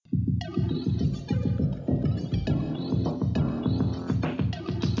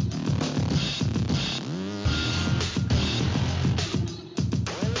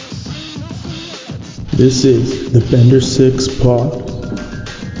This is the Bender 6 Pod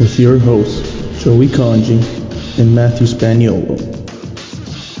with your hosts, Joey Conji and Matthew Spaniolo.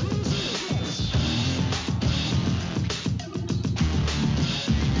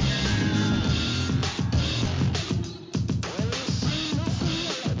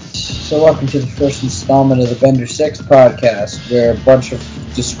 So welcome to the first installment of the Bender 6 podcast, where a bunch of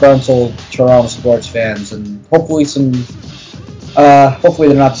disgruntled Toronto sports fans, and hopefully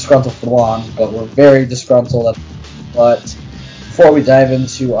they're not disgruntled for long, but we're very disgruntled. But before we dive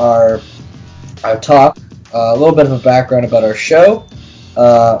into our talk, a little bit of a background about our show.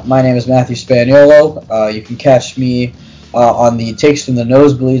 My name is Matthew Spaniolo. You can catch me on the Takes from the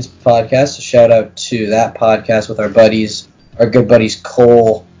Nosebleeds podcast. A shout out to that podcast with our good buddies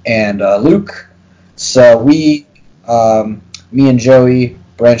Cole and Luke. So me and Joey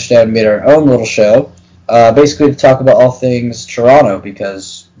branched out and made our own little show, basically to talk about all things Toronto,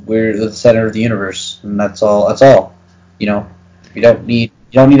 because we're the center of the universe, and that's all. You know, you don't need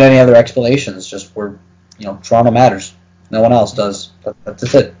any other explanations. Just Toronto matters. No one else does.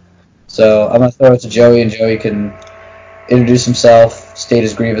 That's it. So I'm gonna throw it to Joey, and Joey can introduce himself, state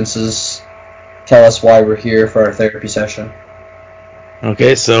his grievances, tell us why we're here for our therapy session.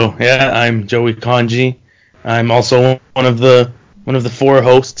 Okay, so I'm Joey Conji. I'm also one of the four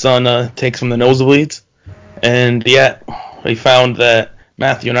hosts on Takes from the Nosebleeds, and we found that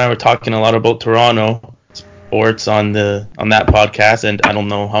Matthew and I were talking a lot about Toronto sports on that podcast, and I don't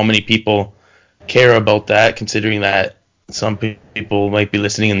know how many people care about that, considering that some people might be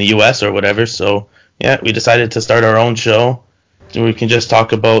listening in the U.S. or whatever. So we decided to start our own show. So we can just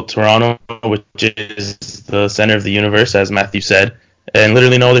talk about Toronto, which is the center of the universe, as Matthew said. And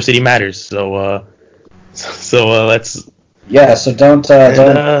literally no other city matters. So let's. Yeah. So don't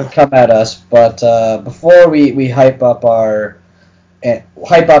come at us. But before we hype up /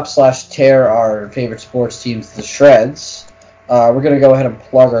 tear our favorite sports teams to shreds, we're gonna go ahead and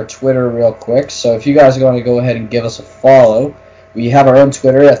plug our Twitter real quick. So if you guys are going to go ahead and give us a follow, we have our own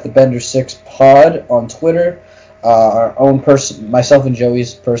Twitter at the Bender6 Pod on Twitter. Our own myself and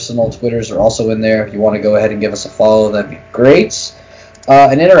Joey's personal Twitters are also in there. If you want to go ahead and give us a follow, that'd be great.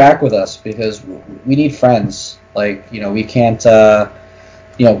 And interact with us, because we need friends. We can't,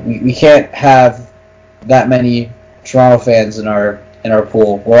 we can't have that many Toronto fans in our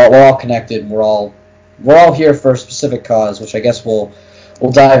pool. We're all connected. We're all here for a specific cause, which I guess we'll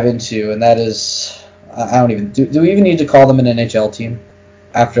dive into, and that is, do we even need to call them an NHL team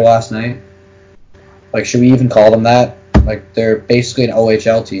after last night? Should we even call them that? They're basically an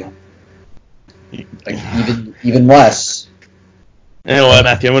OHL team. Even less. You know what,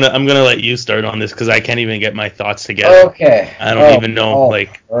 Matthew? I'm gonna let you start on this, because I can't even get my thoughts together. Okay. I don't even know.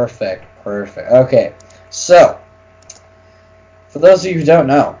 Perfect. Okay. So, for those of you who don't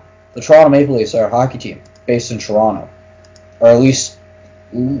know, the Toronto Maple Leafs are a hockey team based in Toronto, or at least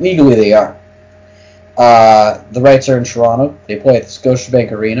legally they are. The rights are in Toronto. They play at the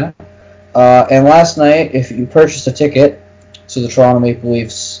Scotiabank Arena. And last night, if you purchased a ticket to the Toronto Maple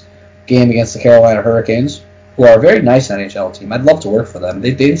Leafs game against the Carolina Hurricanes, who are a very nice NHL team. I'd love to work for them.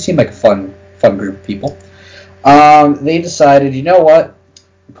 They seem like a fun group of people. They decided, you know what?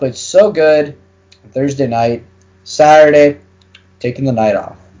 We played so good Thursday night, Saturday, taking the night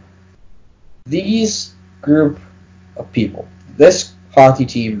off. These group of people, this hockey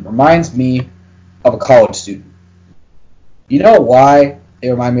team reminds me of a college student. You know why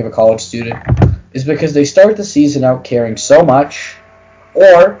they remind me of a college student? Is because they start the season out caring so much,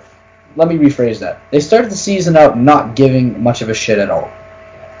 or let me rephrase that. They started the season out not giving much of a shit at all.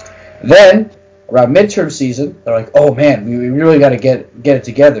 Then, around midterm season, they're like, oh man, we really got to get it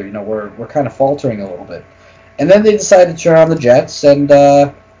together. We're kind of faltering a little bit. And then they decided to turn on the Jets, and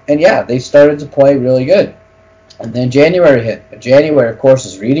they started to play really good. And then January hit. And January, of course,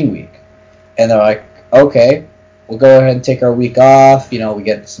 is reading week. And they're like, okay, we'll go ahead and take our week off. We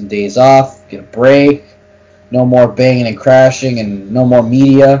get some days off, get a break, no more banging and crashing, and no more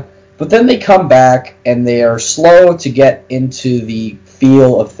media. But then they come back, and they are slow to get into the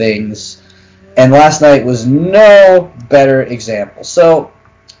feel of things. And last night was no better example. So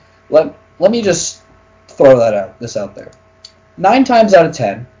let me just throw this out there. 9 times out of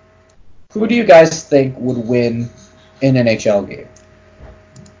 10, who do you guys think would win an NHL game?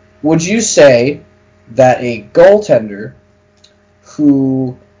 Would you say that a goaltender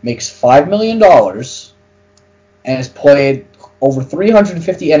who makes $5 million and has played over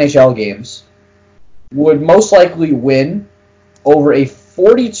 350 NHL games would most likely win over a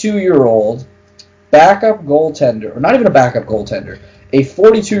 42-year-old backup goaltender, or not even a backup goaltender, a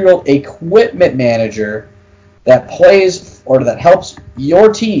 42-year-old equipment manager that plays or that helps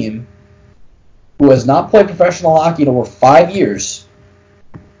your team who has not played professional hockey in over 5 years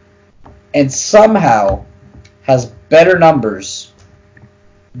and somehow has better numbers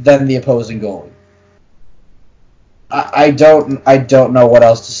than the opposing goalie. I don't know what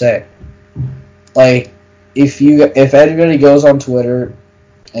else to say. Like, if anybody goes on Twitter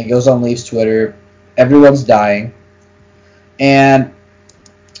and goes on Leafs Twitter, everyone's dying. And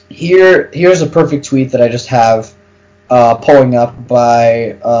here's a perfect tweet that I just have pulling up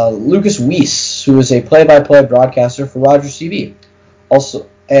by Lucas Weiss, who is a play-by-play broadcaster for Rogers TV. Also,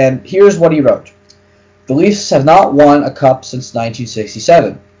 and here's what he wrote: "The Leafs have not won a cup since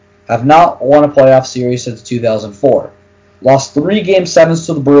 1967, have not won a playoff series since 2004, lost 3 Game 7s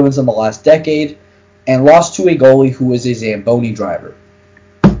to the Bruins in the last decade, and lost to a goalie who is a Zamboni driver."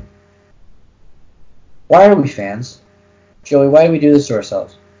 Why are we fans? Joey, why do we do this to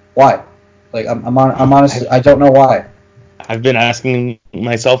ourselves? Why? Like, I'm honestly, I don't know why. I've been asking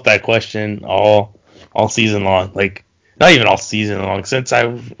myself that question all season long. Like, not even all season long, since I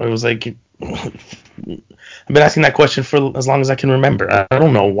was like, I've been asking that question for as long as I can remember. I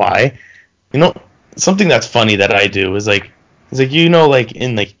don't know why. You know, something that's funny that I do is like like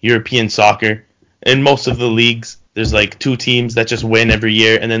in like European soccer, in most of the leagues, there's like 2 teams that just win every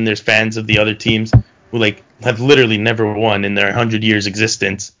year, and then there's fans of the other teams who like have literally never won in their 100 years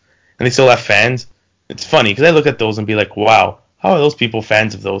existence, and they still have fans. It's funny because I look at those and be like, wow, how are those people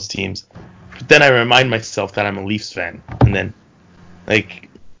fans of those teams? But then I remind myself that I'm a Leafs fan, and then like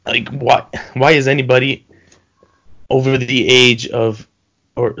why is anybody over the age of,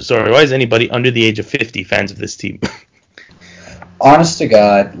 why is anybody under the age of 50 fans of this team? Honest to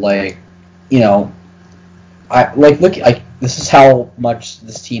God, like, you know, this is how much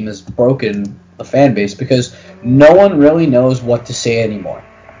this team has broken the fan base, because no one really knows what to say anymore.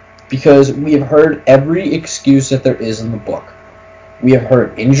 Because we have heard every excuse that there is in the book. We have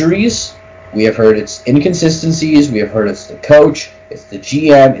heard injuries, we have heard it's inconsistencies, we have heard it's the coach, it's the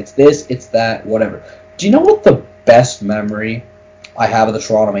GM, it's this, it's that, whatever. Do you know what the best memory I have of the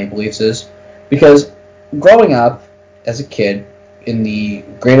Toronto Maple Leafs is? Because growing up as a kid in the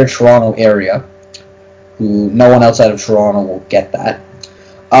greater Toronto area, who no one outside of Toronto will get that,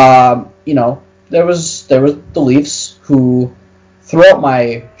 you know, there was the Leafs who, throughout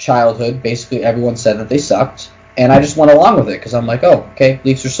my childhood, basically everyone said that they sucked, and I just went along with it because I'm like, oh, okay,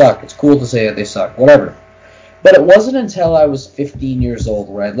 Leafs are suck. It's cool to say that they suck, whatever. But it wasn't until I was 15 years old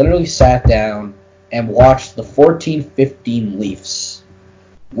where I literally sat down and watched the 14-15 Leafs,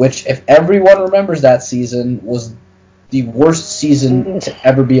 which, if everyone remembers that season, was the worst season to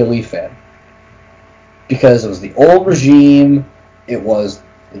ever be a Leaf fan. Because it was the old regime, they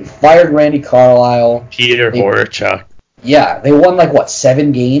fired Randy Carlyle. Peter Horachek. Yeah, they won,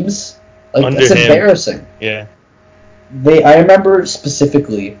 7 games? That's embarrassing. Yeah. I remember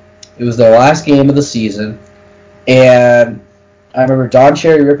specifically, it was their last game of the season, and I remember Don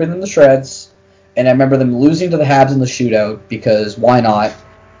Cherry ripping them to shreds, and I remember them losing to the Habs in the shootout, because why not?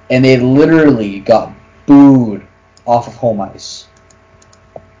 And they literally got booed off of home ice.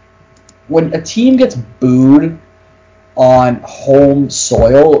 When a team gets booed on home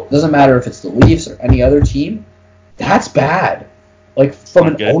soil, doesn't matter if it's the Leafs or any other team, that's bad. From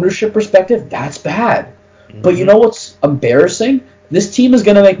an ownership perspective, that's bad. Mm-hmm. But you know what's embarrassing? This team is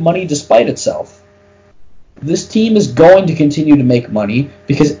going to make money despite itself. This team is going to continue to make money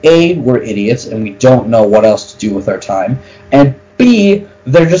because A, we're idiots and we don't know what else to do with our time, and B,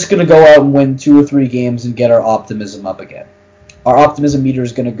 they're just going to go out and win 2 or 3 games and get our optimism up again. Our optimism meter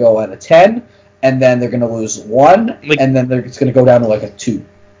is going to go at a 10, and then they're going to lose 1, and then it's going to go down to a 2.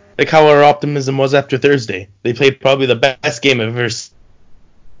 Like how our optimism was after Thursday. They played probably the best game I've ever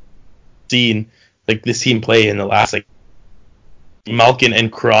seen this team play in the last Malkin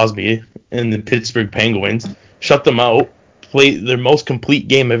and Crosby and the Pittsburgh Penguins. Shut them out. Play their most complete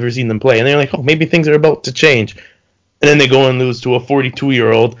game I've ever seen them play. And they're like, oh, maybe things are about to change. And then they go and lose to a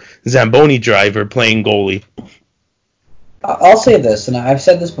 42-year-old Zamboni driver playing goalie. I'll say this, and I've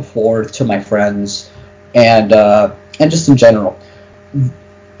said this before to my friends and just in general.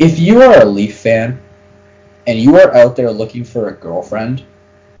 If you are a Leaf fan and you are out there looking for a girlfriend,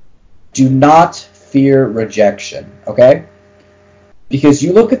 do not fear rejection, okay? Because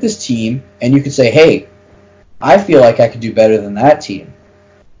you look at this team and you can say, hey, I feel like I could do better than that team.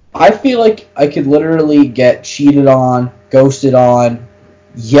 I feel like I could literally get cheated on, ghosted on,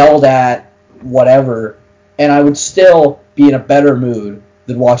 yelled at, whatever, and I would still be in a better mood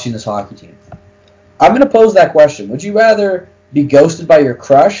than watching this hockey team. I'm going to pose that question. Would you rather be ghosted by your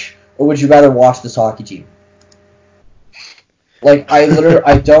crush, or would you rather watch this hockey team?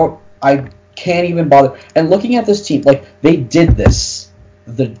 I can't even bother. And looking at this team, they did this.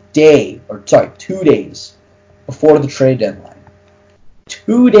 the 2 days before the trade deadline.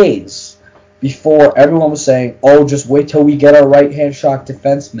 2 days before everyone was saying, oh, just wait till we get our right-hand shot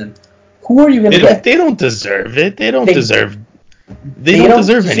defenseman. Who are you going to get? They don't deserve it. They don't deserve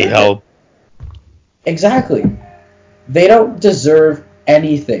any help. Exactly. They don't deserve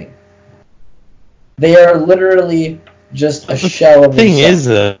anything. They are literally just a shell of themselves.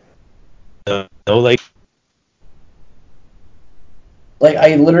 The thing is, like,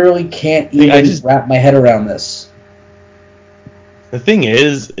 I literally can't even wrap my head around this. The thing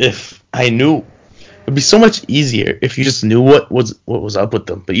is, if I knew, it'd be so much easier if you just knew what was up with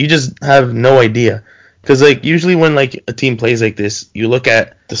them, but you just have no idea. Because like usually when like a team plays like this, you look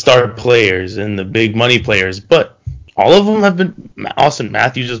at the star players and the big money players, but all of them have been. Austin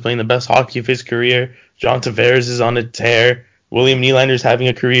Matthews is playing the best hockey of his career. John Tavares is on a tear. William Nylander's having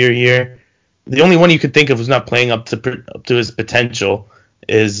a career year. The only one you could think of who's not playing up to his potential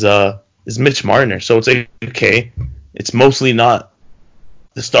is Mitch Marner. So it's like, okay, it's mostly not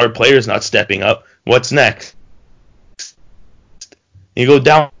the star players not stepping up. What's next? You go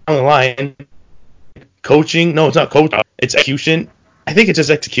down the line. Coaching? No, it's not coaching. It's execution. I think it's just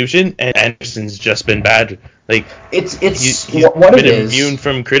execution, and Anderson's just been bad. Like he's what been immune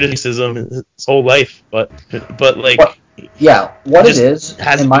from criticism his whole life, but like what it is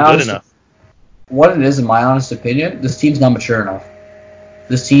hasn't been good enough. What it is, in my honest opinion, this team's not mature enough.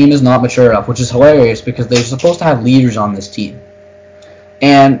 This team is not mature enough, which is hilarious because they're supposed to have leaders on this team.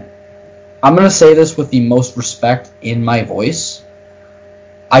 And I'm going to say this with the most respect in my voice.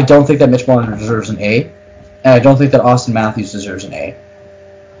 I don't think that Mitch Marner deserves an A, and I don't think that Austin Matthews deserves an A.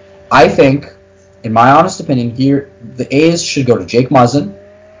 I think, in my honest opinion, here the A's should go to Jake Muzzin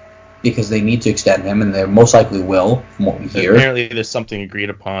because they need to extend him, and they most likely will, from what we hear. Apparently, there's something agreed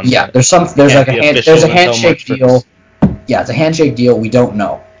upon. Yeah, there's like a handshake deal. Yeah, it's a handshake deal. We don't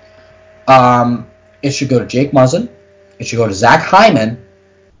know. It should go to Jake Muzzin. It should go to Zach Hyman.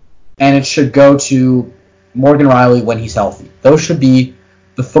 And it should go to Morgan Rielly when he's healthy. Those should be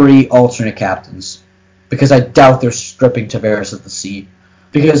the 3 alternate captains. Because I doubt they're stripping Tavares at the C.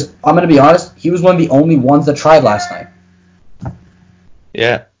 Because, I'm going to be honest, he was one of the only ones that tried last night.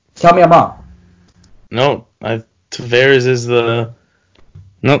 Yeah. Tell me I'm wrong. No, Tavares is the...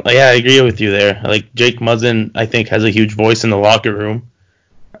 No, yeah, I agree with you there. Like, Jake Muzzin, I think, has a huge voice in the locker room.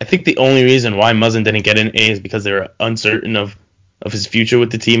 I think the only reason why Muzzin didn't get an A is because they were uncertain of his future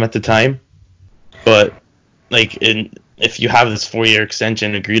with the team at the time. But, like, if you have this 4-year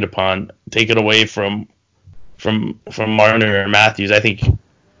extension agreed upon, take it away from Marner or Matthews.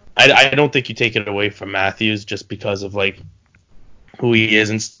 I don't think you take it away from Matthews just because of, like, who he is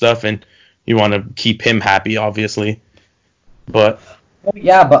and stuff, and you want to keep him happy, obviously. But...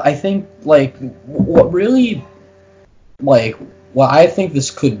 Yeah, but I think, like, what I think this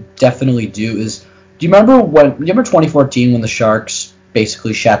could definitely do is... Do you remember 2014 when the Sharks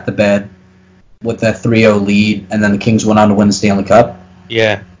basically shat the bed with that 3-0 lead and then the Kings went on to win the Stanley Cup?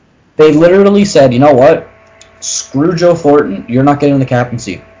 Yeah. They literally said, you know what? Screw Joe Thornton, you're not getting the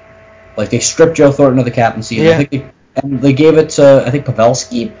captaincy. Like, they stripped Joe Thornton of the captaincy, and yeah. they gave it to, I think,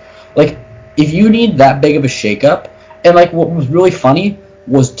 Pavelski. Like, if you need that big of a shakeup, and, like, what was really funny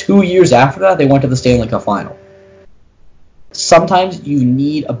was 2 years after that, they went to the Stanley Cup final. Sometimes you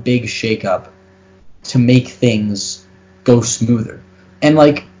need a big shakeup to make things go smoother. And,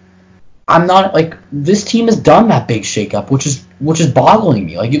 like, I'm not, like, this team has done that big shakeup, which is boggling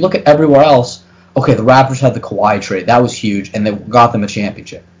me. Like, you look at everywhere else, okay, the Raptors had the Kawhi trade. That was huge, and they got them a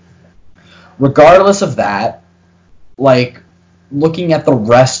championship. Regardless of that, like, looking at the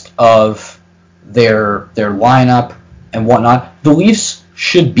rest of their lineup and whatnot, the Leafs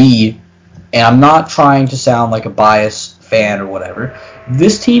should be, and I'm not trying to sound like a biased fan or whatever,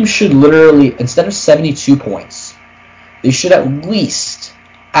 this team should literally, instead of 72 points, they should at least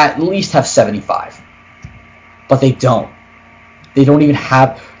have 75. But they don't. They don't even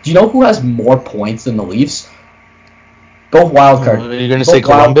have... Do you know who has more points than the Leafs? Both wildcard. Are you going to say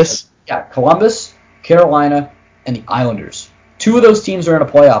Columbus? Yeah, Columbus, Carolina, and the Islanders. 2 of those teams are in a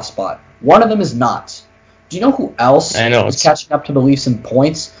playoff spot. One of them is not. Do you know who else is catching up to the Leafs in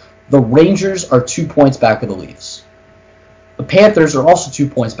points? The Rangers are 2 points back of the Leafs. The Panthers are also 2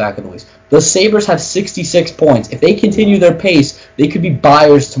 points back of the Leafs. The Sabres have 66 points. If they continue their pace, they could be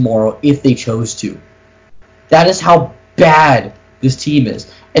buyers tomorrow if they chose to. That is how bad this team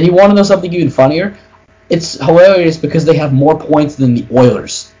is. And you want to know something even funnier? It's hilarious because they have more points than the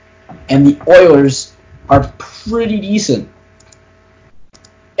Oilers. And the Oilers are pretty decent.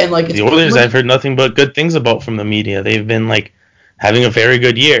 And like the Oilers, I've heard nothing but good things about from the media. They've been like having a very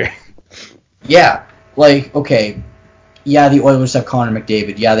good year. Yeah, like okay, Yeah, the Oilers have Connor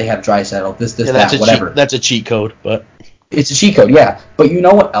McDavid. Yeah, they have Draisaitl. This, that, whatever. That's a cheat code, but it's a cheat code, yeah. But you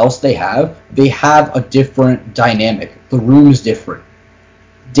know what else they have? They have a different dynamic. The room's different.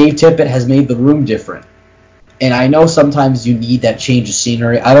 Dave Tippett has made the room different. And I know sometimes you need that change of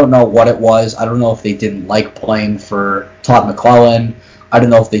scenery. I don't know what it was. I don't know if they didn't like playing for Todd McClellan. I don't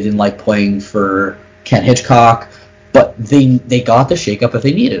know if they didn't like playing for Ken Hitchcock. But they got the shakeup that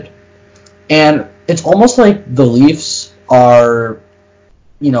they needed. And it's almost like the Leafs are,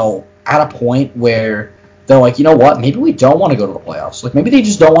 at a point where they're like, you know what, maybe we don't want to go to the playoffs. Like, maybe they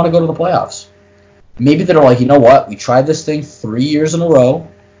just don't want to go to the playoffs. Maybe they're like, you know what, we tried this thing 3 years in a row.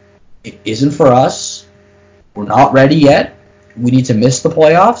 It isn't for us. We're not ready yet. We need to miss the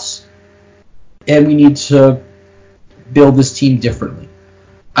playoffs. And we need to build this team differently.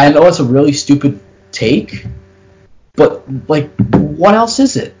 I know it's a really stupid take, but, like, what else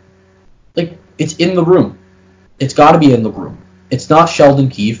is it? Like, it's in the room. It's got to be in the room. It's not Sheldon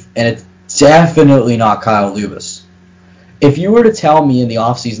Keefe, and it's definitely not Kyle Dubas. If you were to tell me in the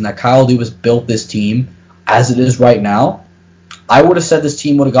offseason that Kyle Dubas built this team as it is right now, I would have said this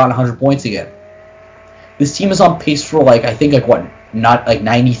team would have gotten 100 points again. This team is on pace for, not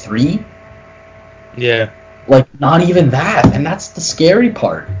 93? Yeah. Like, not even that, and that's the scary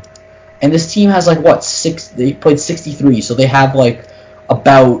part. And this team has, they played 63, so they have,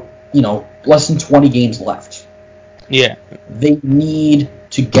 about, less than 20 games left. Yeah. They need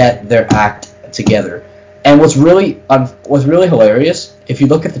to get their act together. And what's really hilarious, if you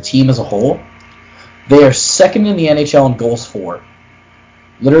look at the team as a whole, they are second in the NHL in goals for.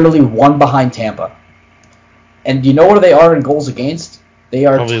 Literally one behind Tampa. And do you know where they are in goals against? They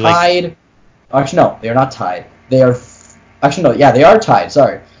are probably tied. Actually, no, they are not tied. They are. Actually, no, yeah, they are tied.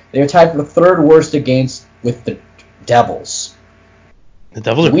 Sorry. They are tied for the third worst against with the Devils. The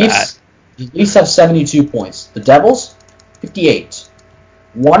Devils are bad. The Leafs have 72 points. The Devils, 58.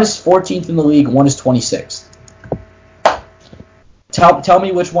 One is 14th in the league, one is 26th. Tell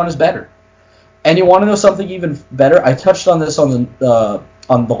me which one is better. And you want to know something even better? I touched on this on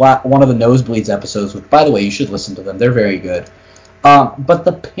one of the Nosebleeds episodes, which, by the way, you should listen to them. They're very good. But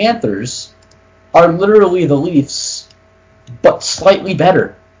the Panthers are literally the Leafs, but slightly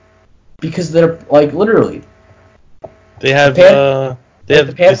better. Because they're, literally. They have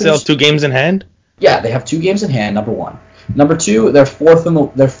they still have 2 games in hand? Yeah, they have 2 games in hand, number one. Number two, they're fourth in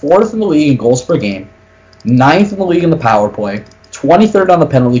the league in goals per game, 9th in the league in the power play, 23rd on the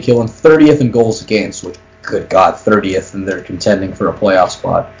penalty kill, and 30th in goals against, which, good God, 30th, and they're contending for a playoff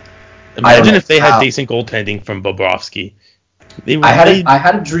spot. Imagine if they had decent goaltending from Bobrovsky. I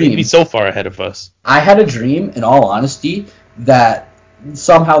had a dream. They'd be so far ahead of us. I had a dream, in all honesty, that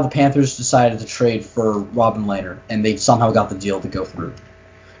somehow the Panthers decided to trade for Robin Lehner, and they somehow got the deal to go through.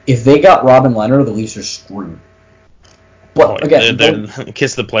 If they got Robin Lehner, the Leafs are screwed. But again, they're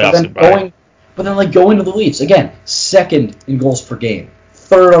kiss the playoffs goodbye. But then going to the Leafs again, 2nd in goals per game,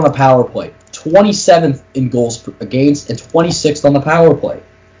 3rd on the power play, 27th in goals against, and 26th on the power play.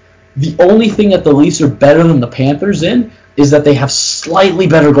 The only thing that the Leafs are better than the Panthers in is that they have slightly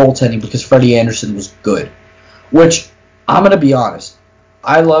better goaltending because Freddie Anderson was good. Which, I'm going to be honest,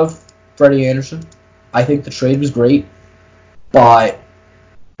 I love Freddie Anderson. I think the trade was great, but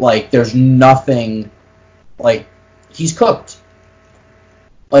there's nothing he's cooked.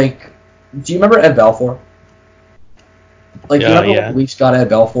 Do you remember Ed Belfour? Do you remember when the Leafs got Ed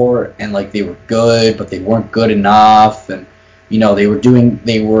Belfour and they were good, but they weren't good enough, and they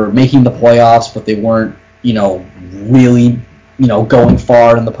were making the playoffs, but they weren't really going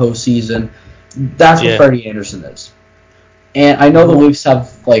far in the postseason. That's what Freddie Anderson is. And I know the Leafs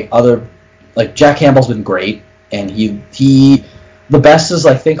have other Jack Campbell's been great, and he the best is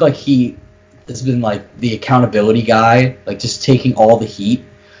I think he has been the accountability guy, just taking all the heat.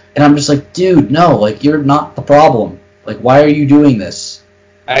 And I'm just dude, no, you're not the problem. Why are you doing this?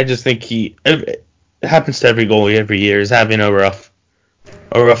 I just think it happens to every goalie every year is having a rough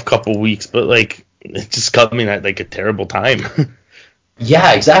couple weeks, but it's just coming at a terrible time.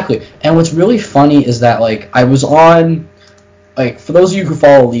 Yeah, exactly. And what's really funny is that I was on for those of you who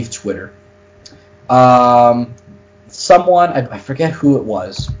follow Leaf Twitter, someone, I forget who it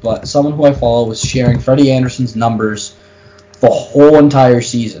was, but someone who I follow was sharing Freddie Anderson's numbers the whole entire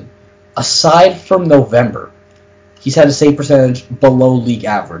season. Aside from November, he's had a save percentage below league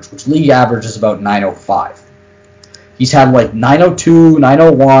average, which league average is about .905. He's had 902,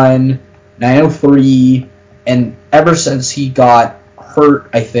 901, 903, and ever since he got hurt,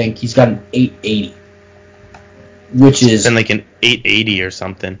 I think, he's got an 880. Which is... It's been an 880 or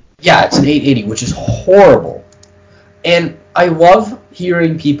something. Yeah, it's an 880, which is horrible. And I love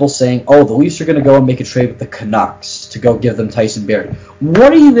hearing people saying, "Oh, the Leafs are going to go and make a trade with the Canucks to go give them Tyson Barrie."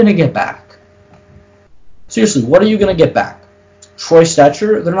 What are you going to get back? Seriously, what are you going to get back? Troy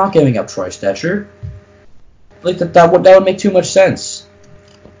Stecher? They're not giving up Troy Stecher. Like that would make too much sense.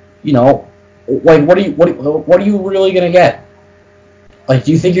 You know, like what are you really going to get? Like,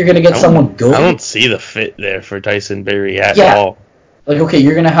 do you think you're going to get someone good? I don't see the fit there for Tyson Barrie at Yeah. all. Like, okay,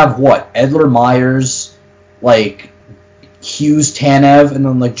 you're going to have what? Edler Myers, like Hughes, Tanev, and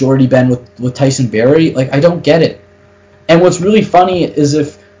then like Jordy Ben with Tyson Barrie. Like, I don't get it. And what's really funny is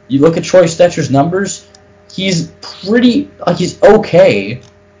if you look at Troy Stecher's numbers, he's he's okay,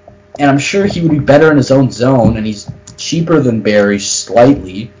 and I'm sure he would be better in his own zone, and he's cheaper than Barrie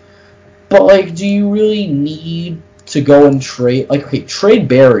slightly. But like, do you really need to go and trade? Like, okay, trade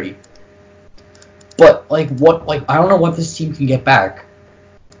Barrie. But like, what? Like, I don't know what this team can get back.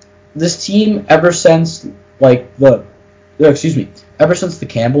 This team, ever since the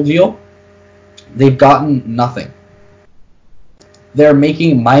Campbell deal, they've gotten nothing. They're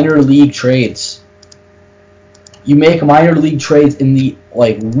making minor league trades. You make minor league trades in the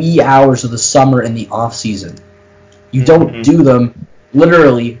wee hours of the summer in the off season. You don't do them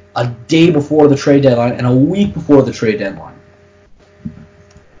literally a day before the trade deadline and a week before the trade deadline.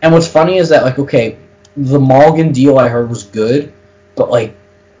 And what's funny is that okay, the Malgin deal I heard was good, but like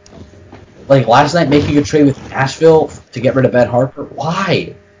last night making a trade with Nashville to get rid of Ben Harper,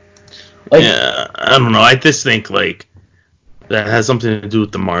 why? Yeah, I don't know. I just think that has something to do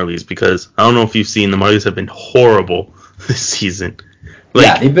with the Marlies, because I don't know if you've seen, the Marlies have been horrible this season.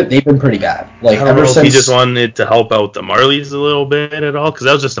 Yeah, they've been pretty bad. I don't know if he just wanted to help out the Marlies a little bit at all, because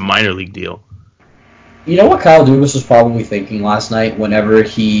that was just a minor league deal. You know what Kyle Dubas was probably thinking last night whenever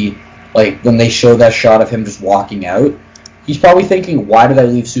when they showed that shot of him just walking out? He's probably thinking, why did I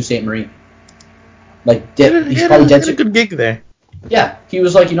leave Sault Ste. Marie? He's probably dead. A good gig there. Yeah, he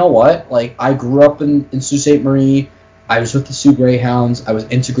was like, you know what? I grew up in Sault Ste. Marie. I was with the Sioux Greyhounds. I was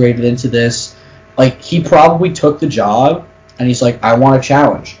integrated into this. He probably took the job, and he's like, I want a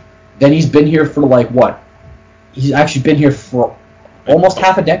challenge. Then he's been here for what? He's actually been here for almost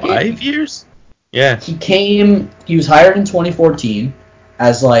half a decade. 5 years? Yeah. He was hired in 2014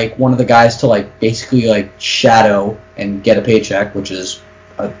 as one of the guys to basically shadow and get a paycheck, which is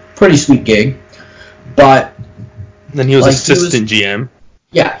a pretty sweet gig. But then he was assistant GM.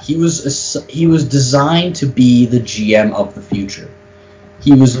 Yeah, he was designed to be the GM of the future.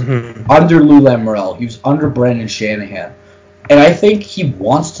 He was under Lou Lamoriello. He was under Brendan Shanahan. And I think he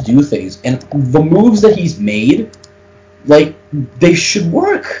wants to do things. And the moves that he's made, they should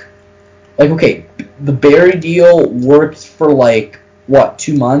work. Okay, the Barrie deal worked for 2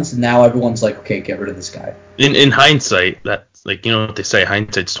 months, and now everyone's okay, get rid of this guy. In hindsight, that's what they say,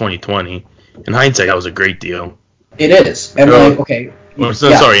 hindsight's 20/20. In hindsight, that was a great deal. It is. And okay.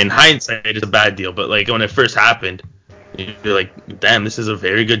 Sorry, in hindsight, it's a bad deal. But when it first happened, you're like, damn, this is a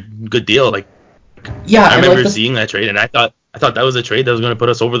very good deal. I remember seeing that trade, and I thought that was a trade that was going to put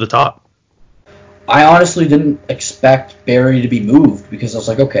us over the top. I honestly didn't expect Barrie to be moved, because I was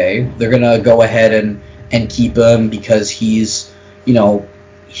like, okay, they're going to go ahead and keep him because he's a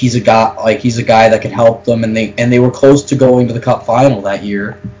guy that can help them, and they were close to going to the Cup final that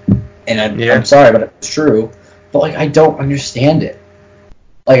year. And I'm sorry, but it's true. But I don't understand it.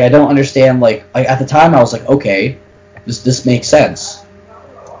 I don't understand. At the time, I was like, okay, this makes sense.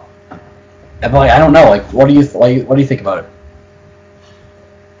 But I don't know. What do you think about it?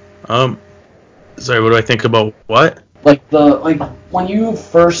 Sorry, what do I think about what? When you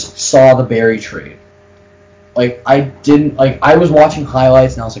first saw the Barrie trade, I was watching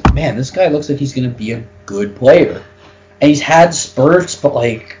highlights and I was like, man, this guy looks like he's gonna be a good player, and he's had spurts, but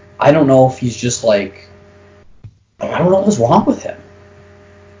I don't know if he's just I don't know what's wrong with him.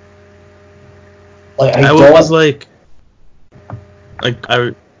 I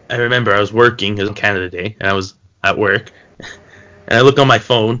remember I was working, it was Canada Day, and I was at work, and I look on my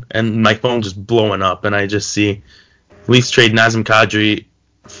phone, and my phone just blowing up, and I just see Leafs trade Nazem Kadri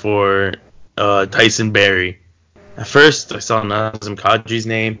for Tyson Barrie. At first, I saw Nazem Kadri's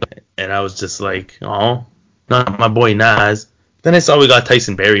name, and I was just like, oh, not my boy Naz. Then I saw we got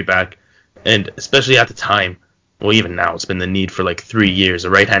Tyson Barrie back, and especially at the time, well, even now, it's been the need for 3 years. A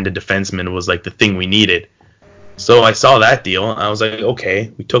right-handed defenseman was the thing we needed. So I saw that deal, and I was like,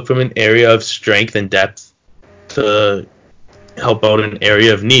 okay, we took from an area of strength and depth to help out an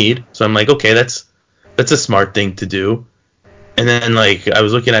area of need. So I'm like, okay, that's a smart thing to do. And then I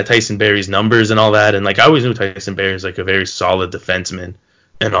was looking at Tyson Barrie's numbers and all that, and I always knew Tyson Barrie was a very solid defenseman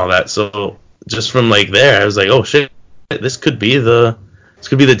and all that. So just from there, I was like, oh shit, this could be the this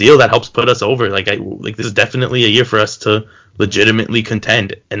could be the deal that helps put us over. Like this is definitely a year for us to legitimately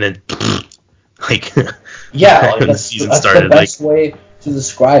contend, and then like yeah, when the season started, the best way to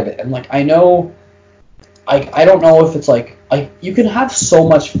describe it. And like I know, I don't know if it's like you can have so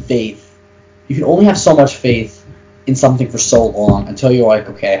much faith, you can only have so much faith in something for so long until you're like,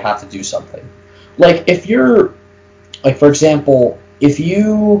 okay, I have to do something. Like if you're like, for example, if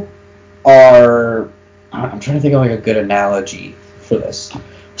you are, I'm trying to think of like a good analogy for this.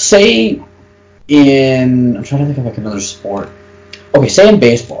 Say I'm trying to think of like another sport. Okay, say in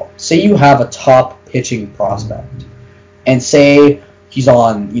baseball, say you have a top pitching prospect, and say he's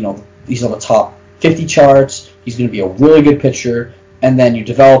on the top 50 charts, he's going to be a really good pitcher, and then you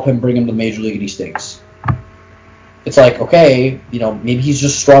develop him, bring him to Major League, and he stinks. It's like, okay, maybe he's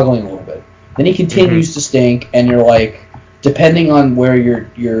just struggling a little bit. Then he continues to stink, and you're like, depending on where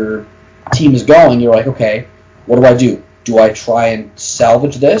your team is going, you're like, okay, what do I do? Do I try and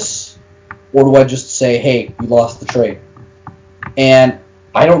salvage this, or do I just say, hey, we lost the trade? And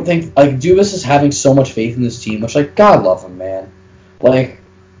I don't think, like, Dubas is having so much faith in this team, which, like, God love him, man. Like,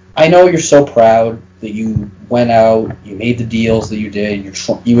 I know you're so proud that you went out, you made the deals that you did,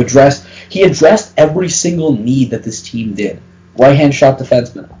 he addressed every single need that this team did. Right-hand shot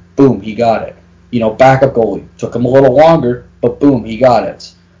defenseman, boom, he got it. Backup goalie, took him a little longer, but boom, he got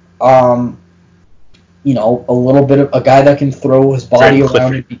it. A little bit of a guy that can throw his body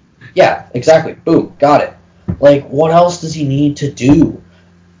around. Yeah, exactly, boom, got it. Like, what else does he need to do?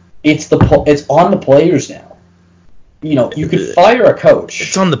 It's on the players now. You could fire a coach.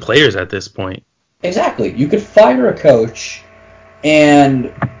 It's on the players at this point. Exactly. You could fire a coach,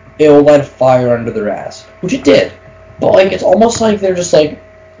 and it'll light a fire under their ass, which it did. But like, it's almost like they're just like,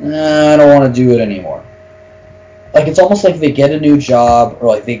 I don't want to do it anymore. Like, it's almost like they get a new job, or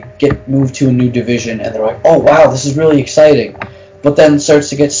like they get moved to a new division, and they're like, oh wow, this is really exciting. But then it starts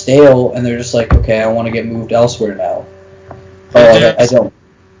to get stale, and they're just like, okay, I want to get moved elsewhere now. I don't.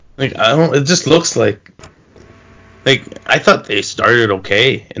 It just looks like I thought they started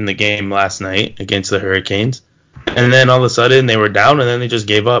okay in the game last night against the Hurricanes, and then all of a sudden they were down, and then they just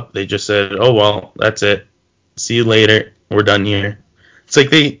gave up. They just said, "Oh well, that's it. See you later. We're done here." It's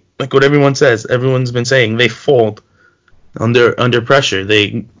like what everyone says. Everyone's been saying they fold under pressure.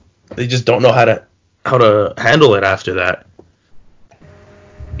 They just don't know how to handle it after that.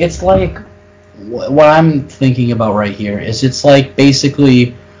 It's like what I'm thinking about right here is it's like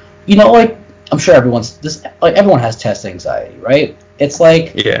basically, like I'm sure everyone has test anxiety, right? It's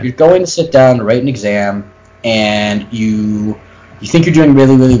like You're going to sit down to write an exam, and you think you're doing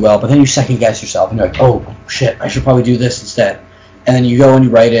really, really well, but then you second guess yourself, and you're like, oh shit, I should probably do this instead. And then you go and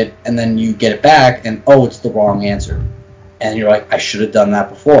you write it, and then you get it back, and oh, it's the wrong answer. And you're like, I should have done that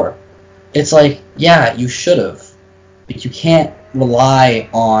before. It's like, yeah, you should have. But you can't rely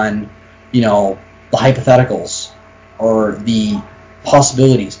on, the hypotheticals or the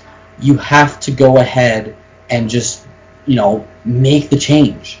possibilities. You have to go ahead and just, make the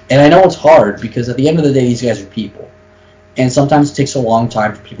change. And I know it's hard because at the end of the day, these guys are people. And sometimes it takes a long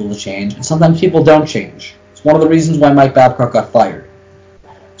time for people to change, and sometimes people don't change. It's one of the reasons why Mike Babcock got fired.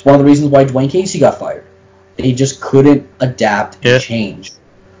 It's one of the reasons why Dwayne Casey got fired. They just couldn't adapt and change.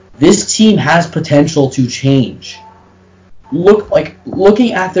 This team has potential to change.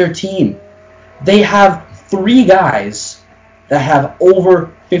 Looking at their team, they have 3 guys that have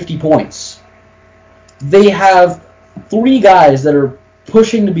over 50 points. They have 3 guys that are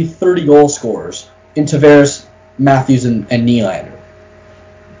pushing to be 30 goal scorers in Tavares, Matthews, and Nylander.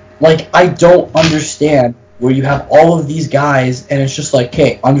 Like, I don't understand where you have all of these guys and it's just like,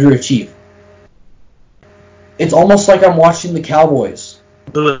 okay, underachieve. It's almost like I'm watching the Cowboys.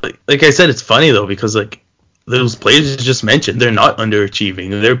 Like I said, it's funny though because like those players you just mentioned, they're not underachieving.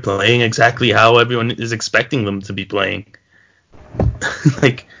 They're playing exactly how everyone is expecting them to be playing.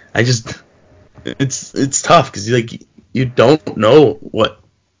 Like it's tough because like you don't know what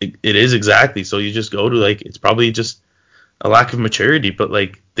it is exactly, so you just go to like it's probably just a lack of maturity. But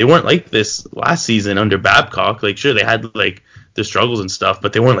like they weren't like this last season under Babcock. Like sure they had like their struggles and stuff,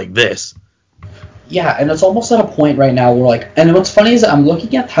 but they weren't like this. Yeah, and it's almost at a point right now where like, and what's funny is that I'm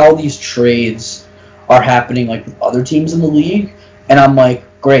looking at how these trades are happening like with other teams in the league, and I'm like,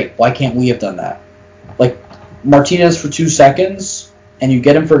 great, why can't we have done that? Like Martinez for 2 seconds, and you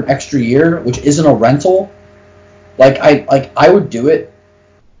get him for an extra year, which isn't a rental. I would do it.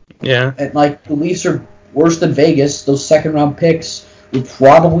 Yeah. And like the Leafs are worse than Vegas. Those second round picks would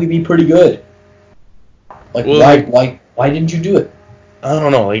probably be pretty good. Like why didn't you do it? I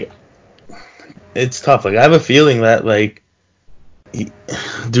don't know. Like it's tough. Like I have a feeling that like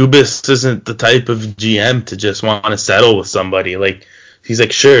Dubas isn't the type of GM to just want to settle with somebody. Like he's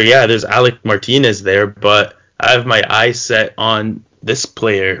like, sure, yeah, there's Alec Martinez there, but I have my eyes set on this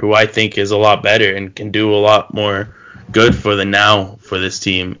player who I think is a lot better and can do a lot more good for the now for this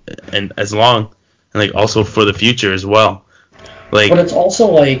team, and also for the future as well. Like, but it's also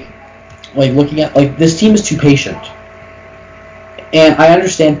like looking at this team is too patient, and I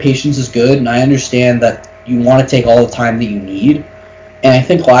understand patience is good, and I understand that you want to take all the time that you need. And I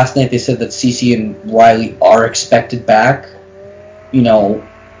think last night they said that CC and Riley are expected back,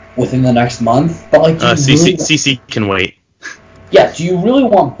 within the next month. But CC can wait. Yeah, do you really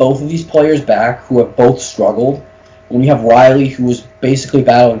want both of these players back who have both struggled? When you have Riley, who is basically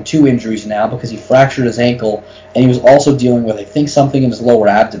battling 2 injuries now because he fractured his ankle, and he was also dealing with, I think, something in his lower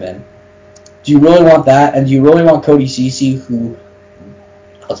abdomen. Do you really want that? And do you really want Cody Ceci, who,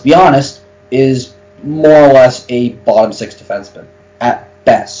 let's be honest, is more or less a bottom 6 defenseman at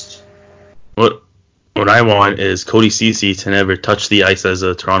best? What I want is Cody Ceci to never touch the ice as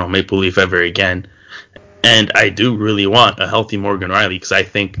a Toronto Maple Leaf ever again. And I do really want a healthy Morgan Riley, because I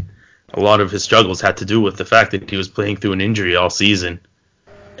think a lot of his struggles had to do with the fact that he was playing through an injury all season.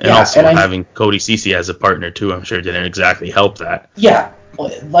 And having Cody Ceci as a partner, too, I'm sure didn't exactly help that. Yeah.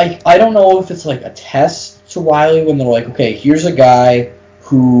 I don't know if it's a test to Riley when they're like, okay, here's a guy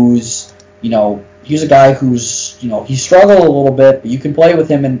who's, he struggled a little bit, but you can play with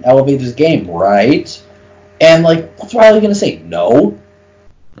him and elevate his game, right? And, what's Riley going to say? No?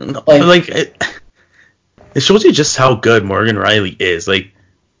 It shows you just how good Morgan Riley is.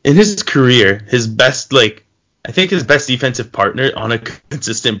 In his career, his best, I think his best defensive partner on a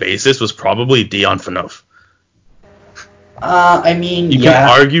consistent basis was probably Dion Phaneuf. You can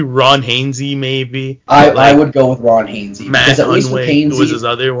argue Ron Hainsey, maybe. I would go with Ron Hainsey. Matt Hunway, who was his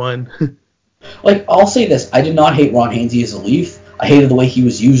other one. I'll say this. I did not hate Ron Hainsey as a Leaf. I hated the way he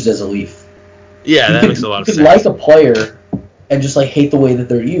was used as a Leaf. Yeah, that makes a lot of sense. You could like a player and just, hate the way that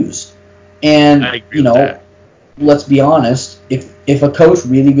they're used. And, I agree with that. Let's be honest, if a coach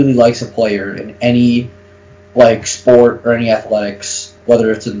really, really likes a player in any, sport or any athletics,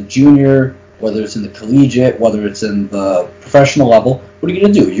 whether it's in the junior, whether it's in the collegiate, whether it's in the professional level, what are you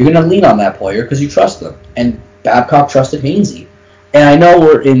going to do? You're going to lean on that player because you trust them. And Babcock trusted Hainsey. And I know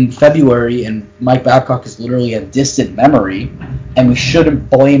we're in February, and Mike Babcock is literally a distant memory, and we shouldn't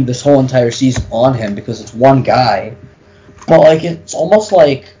blame this whole entire season on him because it's one guy. But, it's almost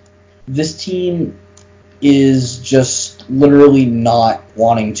like this team is just literally not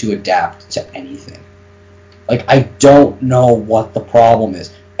wanting to adapt to anything. I don't know what the problem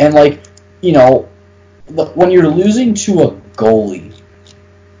is. And, when you're losing to a goalie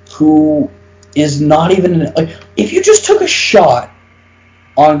who is not even... if you just took a shot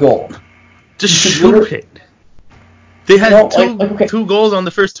on goal... Just shoot it. They had two goals on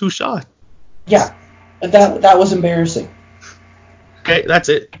the first 2 shots. Yeah, that was embarrassing. Okay, that's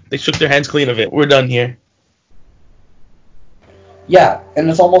it. They shook their hands clean of it. We're done here. Yeah, and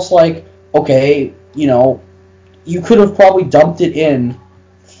it's almost okay, you could have probably dumped it in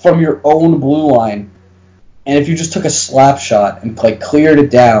from your own blue line, and if you just took a slap shot and cleared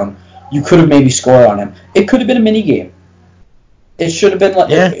it down, you could have maybe scored on him. It could have been a mini game. It should have been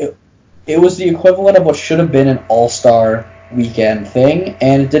it was the equivalent of what should have been an all-star weekend thing,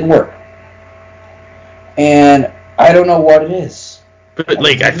 and it didn't work. And I don't know what it is. But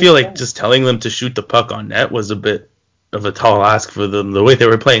I feel just telling them to shoot the puck on net was a bit of a tall ask for them. The way they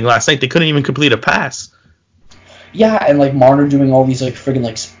were playing last night, they couldn't even complete a pass. Yeah, and Marner doing all these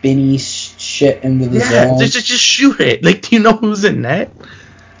friggin' spinny shit into the zone. Yeah, just shoot it. Do you know who's in net?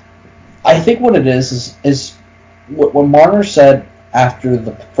 I think what it is what Marner said after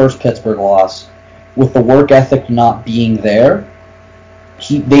the first Pittsburgh loss, with the work ethic not being there.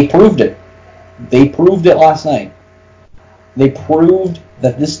 They proved it. They proved it last night. They proved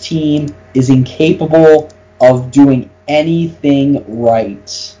that this team is incapable of doing anything right.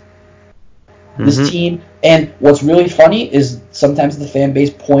 Mm-hmm. This team, and what's really funny is sometimes the fan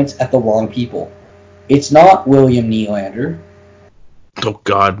base points at the wrong people. It's not William Nylander. Oh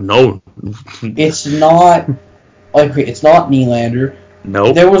God, no. It's not. It's not Nylander.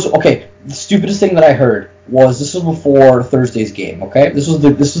 No. There was the stupidest thing that I heard was this was before Thursday's game. Okay, this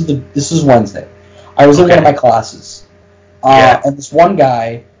was Wednesday. I was in one of my classes, and this one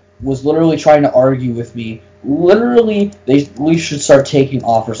guy was literally trying to argue with me. Literally, we should start taking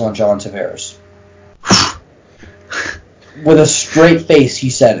offers on John Tavares. With a straight face, he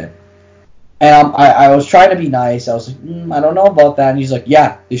said it. And I was trying to be nice. I was like, I don't know about that. And he's like,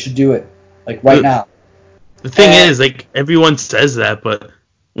 yeah, they should do it. Right now. The thing is, everyone says that, but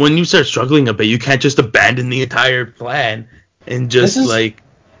when you start struggling a bit, you can't just abandon the entire plan and just,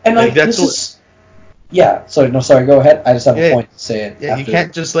 Yeah. Sorry. Go ahead. I just have a point to say it. Yeah, after. you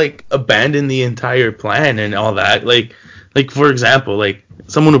can't just like abandon the entire plan and all that. Like for example, like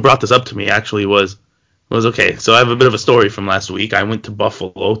someone who brought this up to me actually was okay. So I have a bit of a story from last week. I went to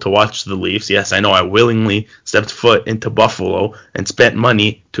Buffalo to watch the Leafs. Yes, I know I willingly stepped foot into Buffalo and spent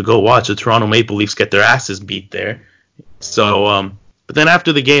money to go watch the Toronto Maple Leafs get their asses beat there. So, but then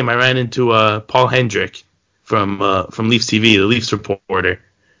after the game, I ran into Paul Hendrick from Leafs TV, the Leafs reporter.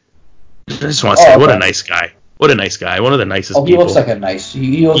 I just want to say, what a nice guy. What a nice guy. One of the nicest people. He looks like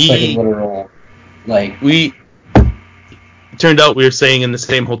he looks like a literal, like... It turned out we were staying in the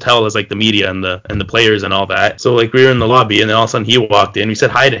same hotel as like the media and the players and all that. So like we were in the lobby and then all of a sudden he walked in. We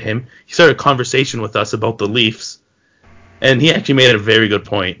said hi to him. He started a conversation with us about the Leafs, and he actually made a very good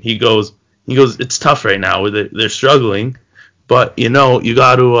point. He goes, it's tough right now. They're struggling, but you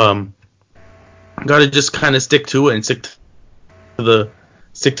got to just kind of stick to it and stick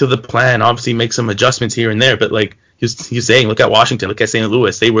to the plan. Obviously make some adjustments here and there, but like he's saying, look at Washington, look at St.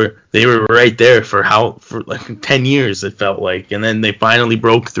 Louis. They were right there for like 10 years it felt like, and then they finally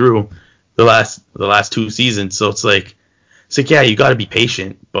broke through the last 2 seasons. So it's like yeah, you got to be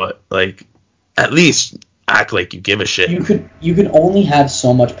patient, but like at least act like you give a shit. You can only have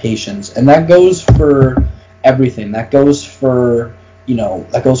so much patience, and that goes for everything. That goes for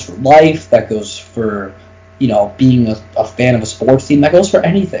life. That goes for being a fan of a sports team. That goes for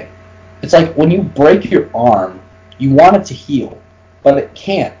anything. It's like when you break your arm, you want it to heal, but it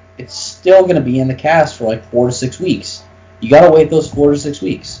can't. It's still going to be in the cast for like 4 to 6 weeks. You got to wait those 4 to 6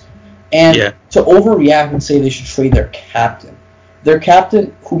 weeks. And to overreact and say they should trade their captain,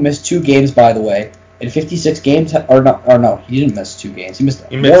 who missed 2 games, by the way, in 56 games, no, he didn't miss 2 games. He missed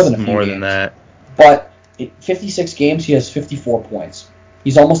more than that. But in 56 games, he has 54 points.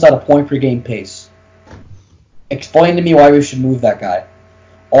 He's almost at a point per game pace. Explain to me why we should move that guy.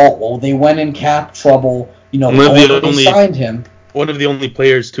 Oh, well, they went in cap trouble. They signed him. One of the only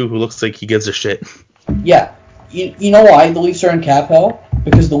players, too, who looks like he gives a shit. Yeah. You know why the Leafs are in cap hell?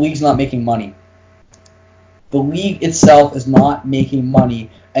 Because the league's not making money. The league itself is not making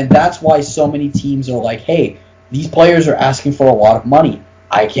money, and that's why so many teams are like, hey, these players are asking for a lot of money.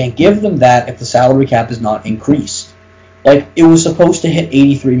 I can't give them that if the salary cap is not increased. Like, it was supposed to hit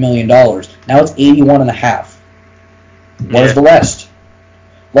 $83 million. Now it's $81.5 million. Where's the rest?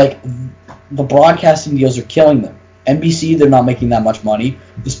 Like, the broadcasting deals are killing them. NBC, they're not making that much money.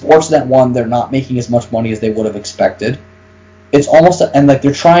 The Sportsnet one, they're not making as much money as they would have expected. It's almost, and like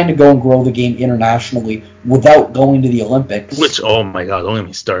they're trying to go and grow the game internationally without going to the Olympics. Which, oh my God, don't get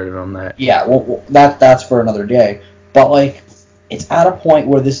me started on that. Yeah, well that's for another day. But like, it's at a point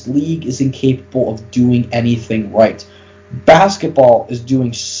where this league is incapable of doing anything right. Basketball is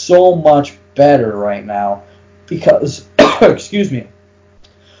doing so much better right now because, excuse me,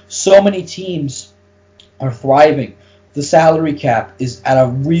 so many teams are thriving. The salary cap is at a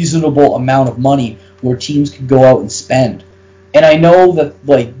reasonable amount of money where teams can go out and spend. And I know that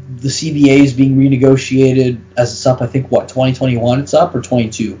like the CBA is being renegotiated as it's up. I think 2021 it's up or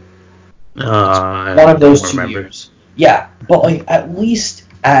 22. One of those 2 years. Yeah, but like at least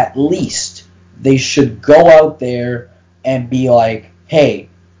they should go out there and be like, hey,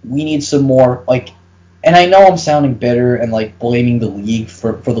 we need some more like. And I know I'm sounding bitter and like blaming the league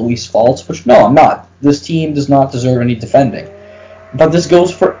for the Leafs' faults, which no, I'm not. This team does not deserve any defending. But this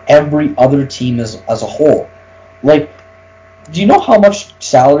goes for every other team as a whole. Like, do you know how much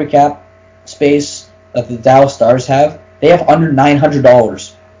salary cap space that the Dallas Stars have? They have under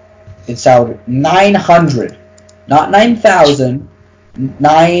 $900 in salary. 900, not 9,000.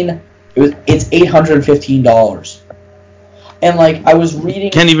 It's $815. And like I was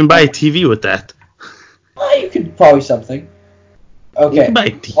reading, can't even buy a TV with that. You could probably something. Okay. You can buy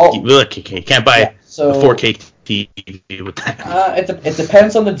a TV. Look, you can't buy a 4K TV with that. It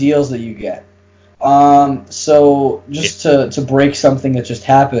depends on the deals that you get. So just to break something that just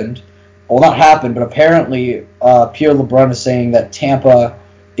happened, well, not happened, but apparently Pierre LeBrun is saying that Tampa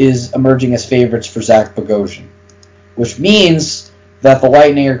is emerging as favorites for Zach Bogosian, which means that the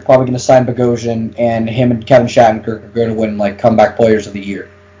Lightning are probably going to sign Bogosian, and him and Kevin Shattenkirk are going to win like comeback players of the year.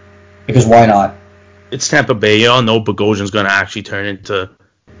 Because why not? It's Tampa Bay. Y'all know Bogosian's going to actually turn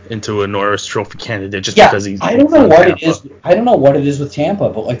into a Norris Trophy candidate just because he's. I don't know what Tampa. It is. I don't know what it is with Tampa,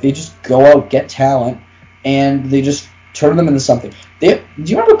 but like they just go out, get talent, and they just turn them into something. Do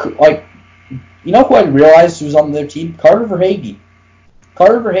you remember like, you know who I realized was on their team? Carter Verhaeghe.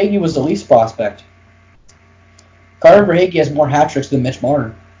 Carter Verhaeghe was the Leafs prospect. Carter Verhaeghe has more hat tricks than Mitch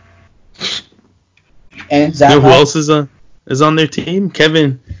Marner. And Zach. You know who else is on their team?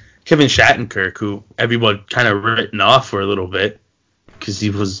 Kevin Shattenkirk, who everyone kind of written off for a little bit because he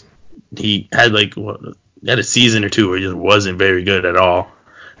was he had had a season or two where he just wasn't very good at all.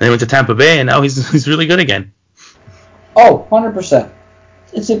 And he went to Tampa Bay, and now he's really good again. Oh, 100%.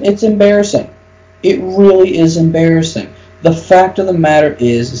 It's embarrassing. It really is embarrassing. The fact of the matter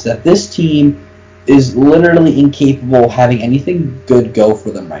is that this team is literally incapable of having anything good go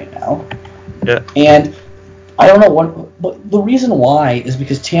for them right now. Yeah. And I don't know but the reason why is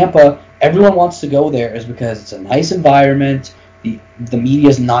because Tampa, everyone wants to go there is because it's a nice environment. The media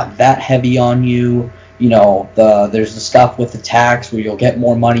is not that heavy on you. You know, there's the stuff with the tax where you'll get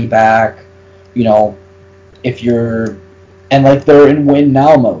more money back. You know, if you're, and like they're in win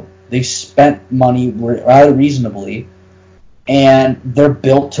now mode. They spent money rather reasonably, and they're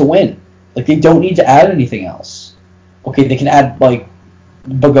built to win. Like, they don't need to add anything else. Okay, they can add, like,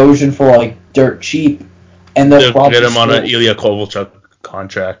 Bogosian for, like, dirt cheap, and they'll probably get him on an Ilya Kovalchuk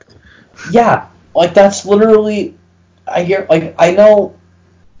contract. Yeah, like, that's literally, I know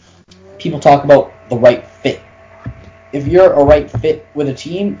people talk about the right fit. If you're a right fit with a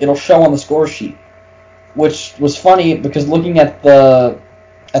team, it'll show on the score sheet. Which was funny, because looking at the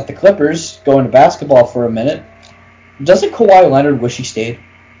Clippers, going to basketball for a minute, doesn't Kawhi Leonard wish he stayed?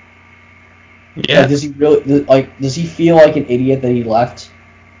 Yeah. Like, does he really, does he feel like an idiot that he left?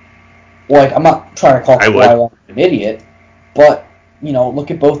 Like, I'm not trying to call Kawhi Leonard an idiot, but, you know,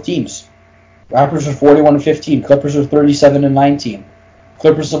 look at both teams. Raptors are 41-15, Clippers are 37-19.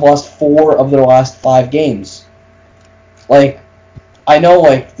 Clippers have lost 4 of their last 5 games. Like, I know,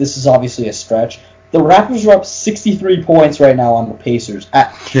 like, this is obviously a stretch. The Raptors are up 63 points right now on the Pacers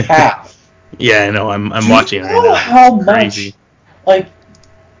at half. Yeah, I know. I'm watching it right now. Do you know how Crazy. much? Like,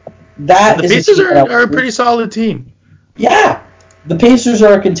 that the is Pacers are a pretty solid team. Yeah, the Pacers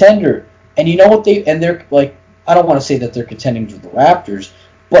are a contender, and you know what they're like. I don't want to say that they're contending with the Raptors,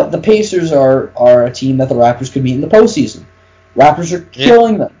 but the Pacers are a team that the Raptors could meet in the postseason. Raptors are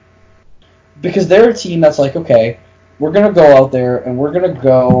killing them because they're a team that's like, okay, we're gonna go out there and we're gonna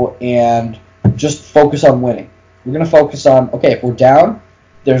go and just focus on winning. We're gonna focus on, okay, if we're down,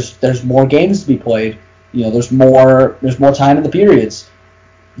 there's more games to be played. You know, there's more time in the periods.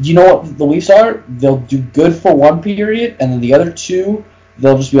 You know what the Leafs are? They'll do good for one period, and then the other 2,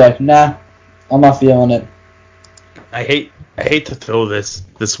 they'll just be like, nah, I'm not feeling it. I hate to throw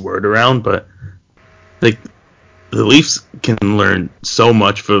this word around, but like the Leafs can learn so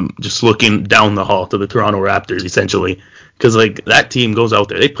much from just looking down the hall to the Toronto Raptors, essentially. Because, like, that team goes out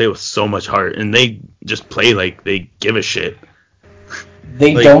there, they play with so much heart, and they just play like they give a shit.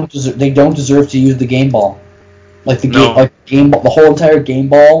 They don't deserve to use the game ball. Like, the whole entire game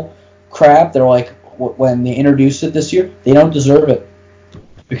ball crap, they're like, when they introduced it this year, they don't deserve it.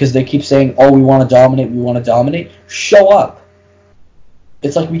 Because they keep saying, oh, we want to dominate. Show up.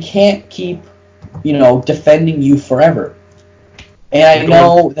 It's like, we can't keep, you know, defending you forever. And I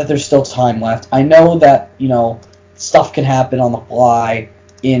know that there's still time left. I know that, you know, stuff can happen on the fly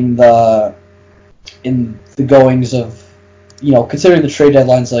in the goings of, you know, considering the trade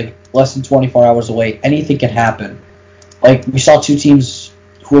deadline's like less than 24 hours away, anything can happen. Like, we saw 2 teams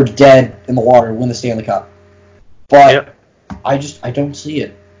who are dead in the water win the Stanley Cup. But I don't see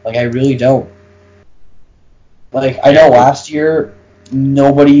it. Like, I really don't. Like, I know last year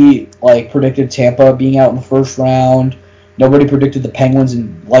nobody, like, predicted Tampa being out in the first round. Nobody predicted the Penguins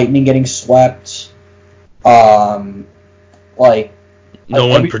and Lightning getting swept. No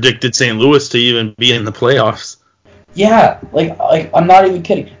one predicted St. Louis to even be in the playoffs. Yeah, like I'm not even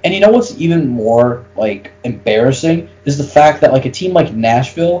kidding. And you know what's even more, like, embarrassing is the fact that, like, a team like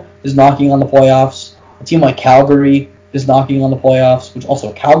Nashville is knocking on the playoffs. A team like Calgary is knocking on the playoffs, which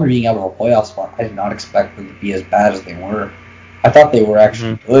also Calgary being out of a playoff spot, I did not expect them to be as bad as they were. I thought they were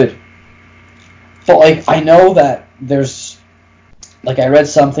actually good. But, like, I know that there's, like, I read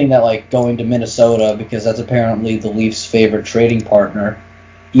something that, like, going to Minnesota, because that's apparently the Leafs' favorite trading partner,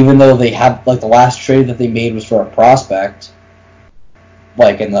 even though they have, like, the last trade that they made was for a prospect,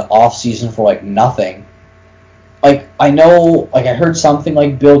 like, in the off-season for, like, nothing. Like, I know, like, I heard something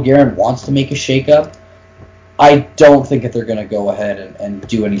like Bill Guerin wants to make a shakeup. I don't think that they're going to go ahead and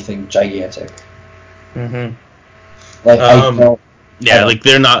do anything gigantic. Mm-hmm. Like, I don't. Yeah, like,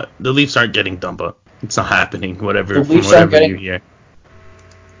 they're not, the Leafs aren't getting Dumba. It's not happening, whatever you hear.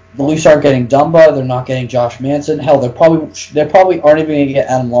 The Leafs aren't getting Dumba. They're not getting Josh Manson. Hell, they probably aren't even going to get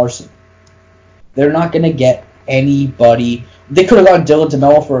Adam Larson. They're not going to get anybody. They could have gotten Dylan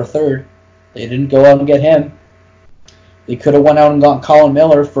DeMello for a third. They didn't go out and get him. They could have went out and gotten Colin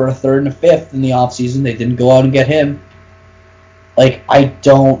Miller for a third and a fifth in the offseason. They didn't go out and get him. Like, I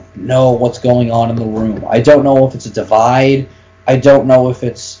don't know what's going on in the room. I don't know if it's a divide. I don't know if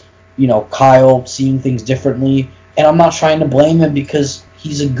it's, you know, Kyle seeing things differently. And I'm not trying to blame him because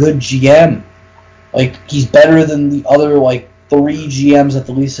he's a good GM. Like, he's better than the other, like, 3 GMs that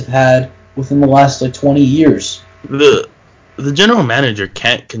the Leafs have had within the last, like, 20 years. The general manager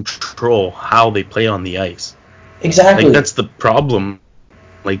can't control how they play on the ice. Exactly. Like, that's the problem.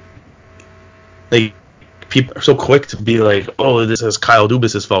 Like people are so quick to be like, oh, this is Kyle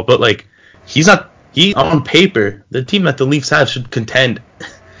Dubas' fault. But, like, he, on paper, the team that the Leafs have should contend.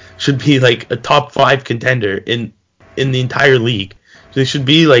 Should be, like, a top 5 contender in the entire league. They should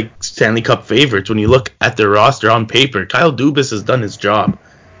be, like, Stanley Cup favorites when you look at their roster on paper. Kyle Dubas has done his job.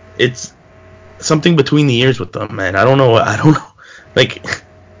 It's something between the ears with them, man. I don't know. Like,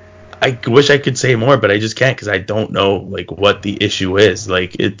 I wish I could say more, but I just can't because I don't know, like, what the issue is.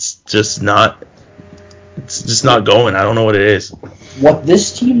 Like, it's just not going. I don't know what it is. What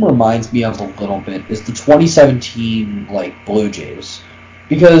this team reminds me of a little bit is the 2017, like, Blue Jays.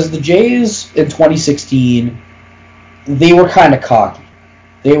 Because the Jays in 2016, they were kind of cocky.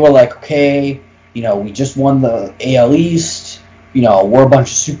 They were like, okay, we just won the AL East. We're a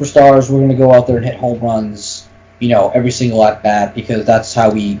bunch of superstars. We're going to go out there and hit home runs, every single at-bat because that's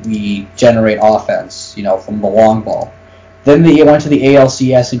how we generate offense, from the long ball. Then they went to the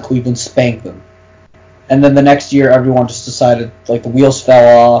ALCS and Cleveland spanked them. And then the next year, everyone just decided, like, the wheels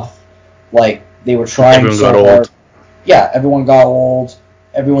fell off. Like, they were trying everyone so got hard. old. Yeah, everyone got old.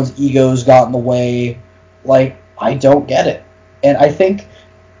 Everyone's egos got in the way. Like, I don't get it. And I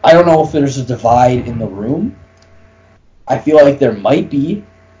don't know if there's a divide in the room. I feel like there might be.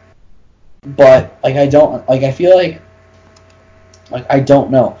 But, like, I don't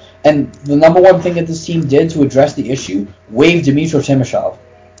know. And the number one thing that this team did to address the issue, waive Dmytro Timashov.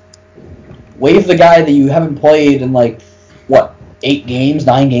 Waive the guy that you haven't played in, like, 8 games,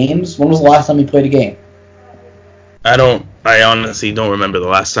 9 games? When was the last time he played a game? I honestly don't remember the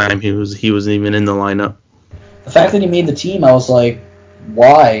last time he wasn't even in the lineup. The fact that he made the team, I was like,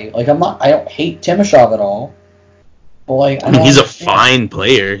 why? Like, I don't hate Timashov at all. But, like, I mean, he's a fine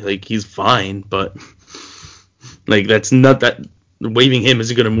player. Like, he's fine, but, like, that's not that waiving him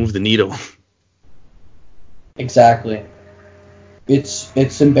isn't going to move the needle. Exactly.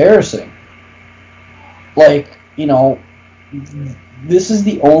 It's embarrassing. Like, this is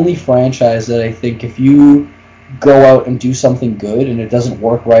the only franchise that I think if you go out and do something good and it doesn't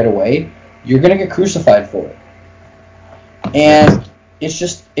work right away, you're going to get crucified for it. And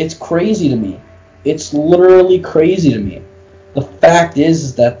it's crazy to me. It's literally crazy to me. The fact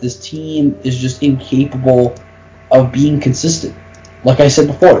is that this team is just incapable of being consistent. Like I said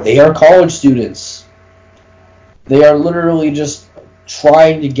before, they are college students. They are literally just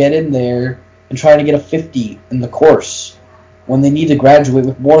trying to get in there and trying to get a 50 in the course when they need to graduate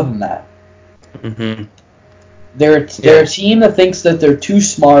with more than that. Mm-hmm. They're a team that thinks that they're too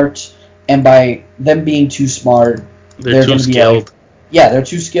smart, and by them being too smart, they're too skilled. They're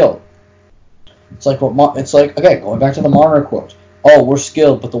too skilled. It's like going back to the Marner quote. Oh, we're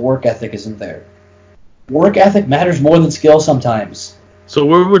skilled, but the work ethic isn't there. Work ethic matters more than skill sometimes. So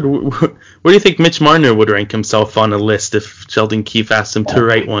where do you think Mitch Marner would rank himself on a list if Sheldon Keefe asked him to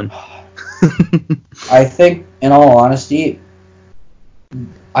write one? I think, in all honesty,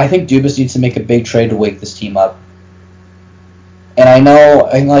 Dubas needs to make a big trade to wake this team up. And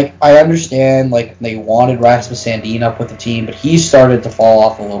I understand, like, they wanted Rasmus Sandin up with the team, but he started to fall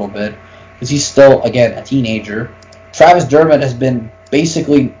off a little bit because he's still, again, a teenager. Travis Dermott has been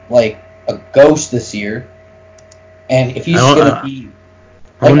basically, like, a ghost this year. And if he's going to be...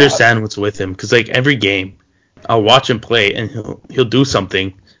 I don't understand what's with him, because, like, every game, I'll watch him play, and he'll do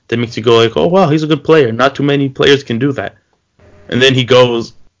something that makes you go, like, oh, wow, he's a good player. Not too many players can do that. And then he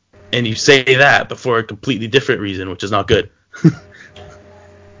goes, and you say that, but for a completely different reason, which is not good.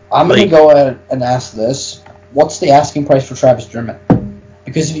 I'm going to go ahead and ask this. What's the asking price for Travis Dermott?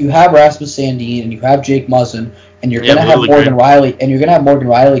 Because if you have Rasmus Sandin, and you have Jake Muzzin, and you're going to have Morgan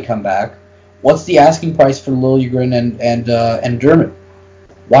Riley come back, what's the asking price for Liljegren and Dermott?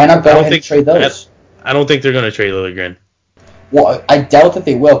 Why not go ahead and trade those? I don't think they're going to trade Liljegren. Well, I doubt that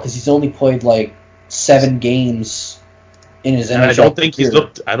they will because he's only played like 7 games in his NHL I don't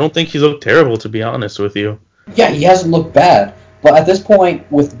think he's looked terrible, to be honest with you. Yeah, he hasn't looked bad. But at this point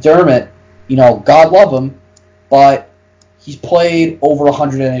with Dermott, God love him, but he's played over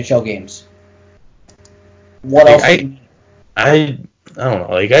 100 NHL games. What else? I don't know.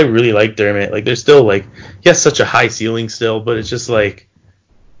 Like, I really like Dermott. Like, there's still, like, he has such a high ceiling still, but it's just like,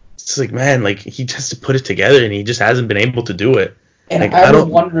 man, like, he just has to put it together, and he just hasn't been able to do it. And like, I was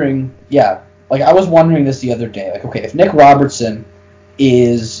wondering this the other day. Like, okay, if Nick Robertson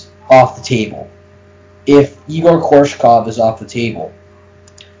is off the table, if Igor Korshkov is off the table,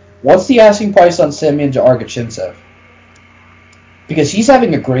 what's the asking price on Semyon Argachintsev? because he's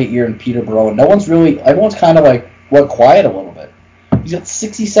having a great year in Peterborough, and everyone's kind of like went quiet a little bit. He's got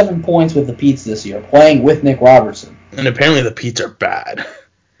 67 points with the Petes this year, playing with Nick Robertson. And apparently the Petes are bad.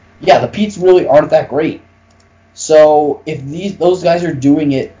 Yeah, the Petes really aren't that great. So if those guys are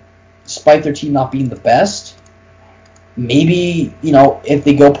doing it despite their team not being the best, maybe, if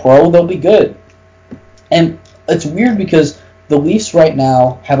they go pro, they'll be good. And it's weird because the Leafs right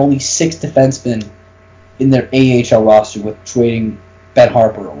now have only 6 defensemen in their AHL roster with trading Ben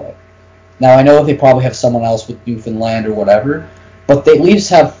Harper away. Now, I know they probably have someone else with Newfoundland or whatever, but the Leafs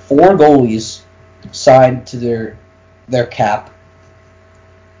have 4 goalies signed to their cap.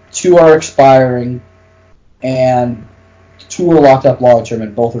 2 are expiring, and 2 are locked up long-term,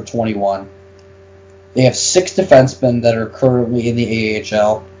 and both are 21. They have 6 defensemen that are currently in the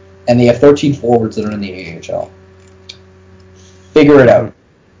AHL, and they have 13 forwards that are in the AHL. Figure it out.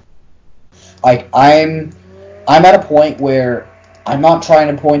 Like, I'm at a point where I'm not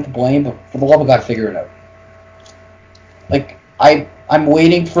trying to point the blame, but for the love of God, figure it out. Like, I'm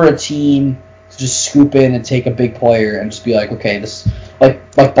waiting for a team to just scoop in and take a big player and just be like, okay, this,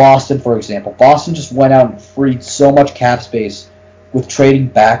 like Boston, for example. Boston just went out and freed so much cap space with trading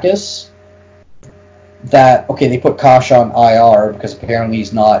Backes that, okay, they put Kasha on IR because apparently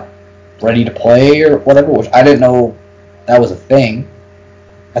he's not ready to play or whatever, which I didn't know that was a thing.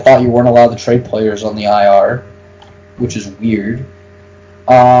 I thought you weren't allowed to trade players on the IR, which is weird.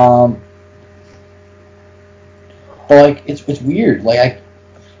 But like it's weird. Like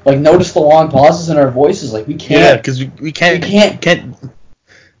notice the long pauses in our voices. Like we can't. Yeah, because we can't.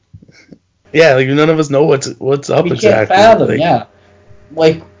 Yeah, like none of us know what's up we exactly. Can't fathom. Like, yeah,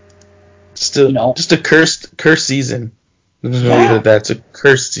 like still just a cursed season. That's a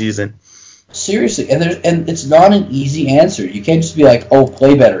cursed season. Seriously, and it's not an easy answer. You can't just be like, oh,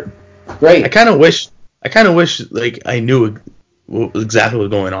 play better. Great. I kind of wish like I knew exactly what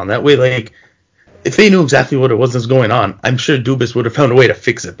was going on. That way, like if they knew exactly what it was that's going on, I'm sure Dubas would have found a way to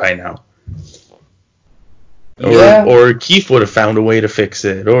fix it by now. Or Keefe would have found a way to fix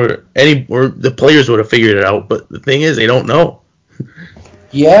it, or the players would have figured it out. But the thing is, they don't know.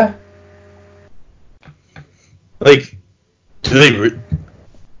 Yeah. Like,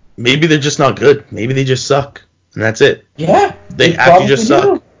 maybe they're just not good. Maybe they just suck, and that's it. Yeah. They actually just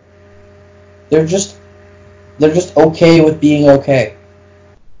suck. They're just okay with being okay.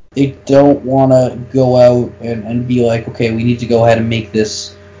 They don't want to go out and be like, okay, we need to go ahead and make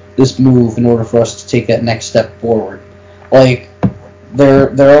this move in order for us to take that next step forward. Like,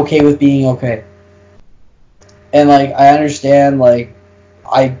 they're okay with being okay. And like I understand, like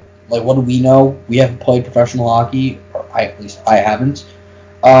what do we know? We haven't played professional hockey, or at least I haven't.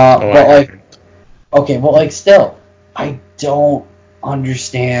 Still, I don't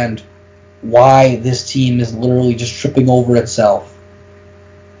understand why this team is literally just tripping over itself.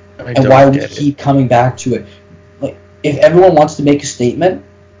 And why we keep coming back to it. Like, if everyone wants to make a statement,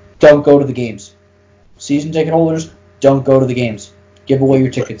 don't go to the games. Season ticket holders, don't go to the games. Give away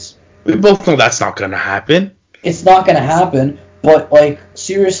your tickets. We both know that's not going to happen. It's not going to happen, but, like,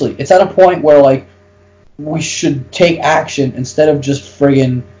 seriously, it's at a point where, like, we should take action instead of just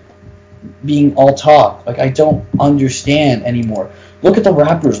friggin' being all talk. Like, I don't understand anymore. Look at the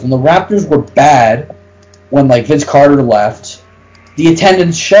Raptors. When the Raptors were bad, when, like, Vince Carter left, the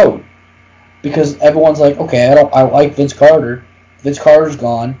attendance showed. Because everyone's like, okay, I like Vince Carter. Vince Carter's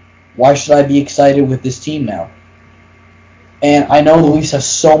gone. Why should I be excited with this team now? And I know the Leafs have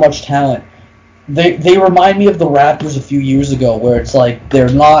so much talent. They remind me of the Raptors a few years ago, where it's like they're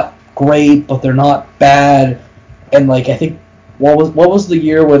not great, but they're not bad. And like I think what was the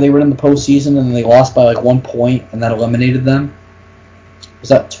year where they were in the postseason and they lost by like 1 point and that eliminated them? Was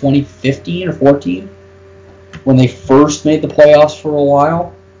that 2015 or 14 when they first made the playoffs for a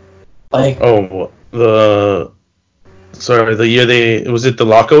while? Like the year was it the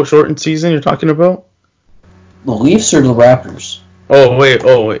lockout shortened season you're talking about? The Leafs or the Raptors? Oh wait.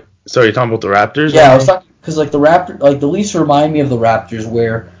 Sorry, you're talking about the Raptors? Yeah, I was talking because like the Leafs remind me of the Raptors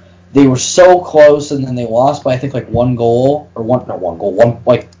where they were so close and then they lost by I think like 1 goal or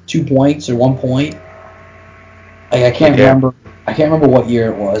 2 points or 1 point. Like I can't remember what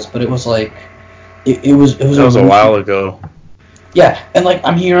year it was, but it was like it was a while ago. Yeah, and like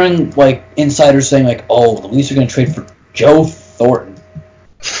I'm hearing like insiders saying like, oh, the Leafs are going to trade for Joe Thornton.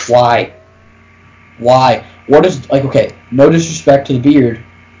 Why? What is like? Okay, no disrespect to the beard,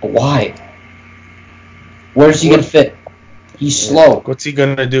 but why? Where's he going to fit? He's slow. What's he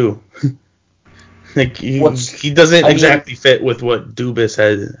going to do? Like he doesn't exactly fit with what Dubas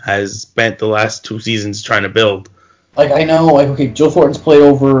has spent the last 2 seasons trying to build. Like I know, like okay, Joe Thornton's played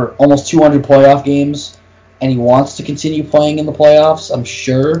over almost 200 playoff games. and he wants to continue playing in the playoffs, I'm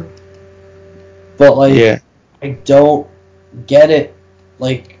sure. But, like, Yeah. I don't get it.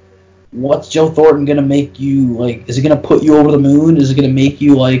 Like, what's Joe Thornton going to make you, like, is it going to put you over the moon? Is it going to make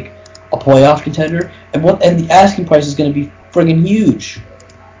you, like, a playoff contender? And the asking price is going to be friggin' huge.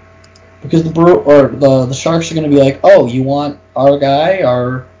 Because the Sharks are going to be like, oh, you want our guy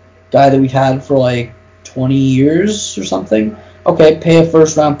that we've had for, like, 20 years or something? Okay, pay a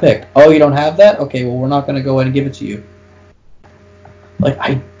first-round pick. Oh, you don't have that? Okay, well, we're not going to go ahead and give it to you. Like,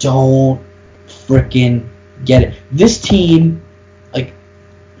 I don't freaking get it. This team, like,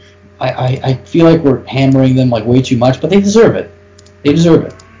 I feel like we're hammering them, like, way too much, but they deserve it. They deserve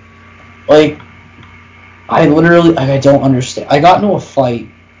it. Like, I don't understand. I got into a fight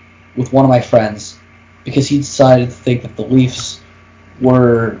with one of my friends because he decided to think that the Leafs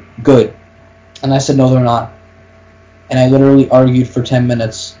were good. And I said, no, they're not. And I literally argued for 10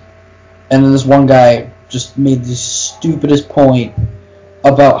 minutes. And then this one guy just made the stupidest point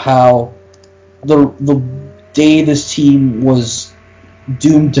about how the day this team was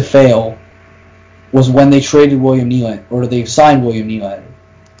doomed to fail was when they traded William Nylander, or they signed William Nylander.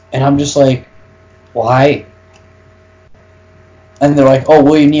 And I'm just like, why? And they're like, oh,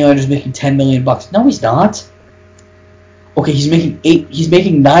 William Nylander's making $10 million. No, he's not. Okay, he's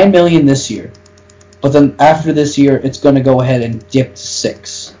making $9 million this year. But then after this year, it's going to go ahead and dip to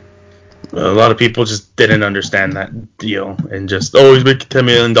 6. A lot of people just didn't understand that deal and just, oh, he's making $10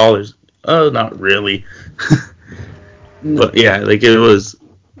 million. Oh, not really. But yeah, like it was.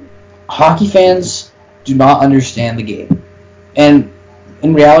 Hockey fans do not understand the game. And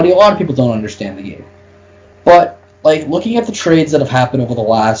in reality, a lot of people don't understand the game. But, like, looking at the trades that have happened over the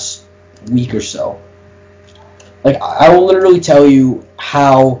last week or so, like, I will literally tell you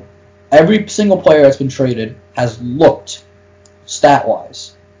how every single player that's been traded has looked,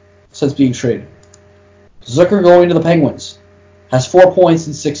 stat-wise, since being traded. Zucker going to the Penguins has 4 points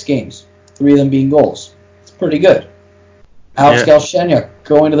in 6 games, 3 of them being goals. It's pretty good. Alex Galchenyuk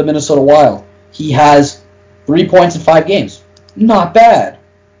going to the Minnesota Wild. He has 3 points in 5 games. Not bad.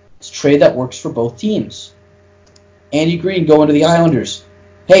 It's a trade that works for both teams. Andy Green going to the Islanders.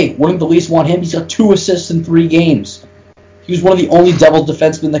 Hey, wouldn't the Leafs want him? He's got 2 assists in 3 games. He was one of the only double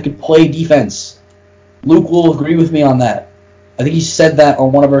defensemen that could play defense. Luke will agree with me on that. I think he said that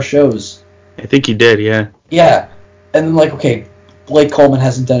on one of our shows. I think he did, yeah. Yeah. And then, like, okay, Blake Coleman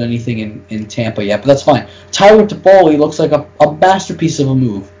hasn't done anything in Tampa yet, but that's fine. Tyler Toffoli looks like a masterpiece of a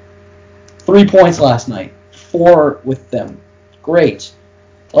move. 3 points last night. 4 with them. Great.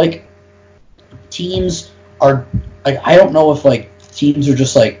 Like, teams are... Like, I don't know if, like, teams are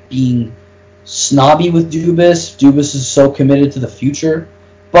just, like, being snobby with Dubas. Dubas is so committed to the future.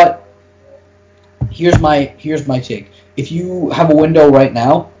 But here's my take. If you have a window right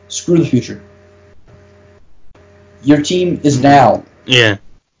now, screw the future. Your team is now. Yeah.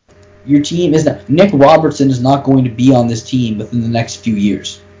 Your team is now. Nick Robertson is not going to be on this team within the next few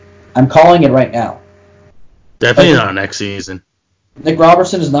years. I'm calling it right now. Definitely not next season. Nick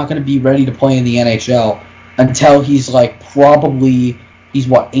Robertson is not going to be ready to play in the NHL until he's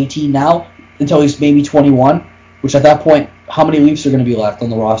he's 18 now? Until he's maybe 21, which at that point, how many Leafs are going to be left on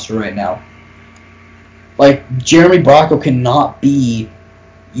the roster right now? Like, Jeremy Bracco cannot be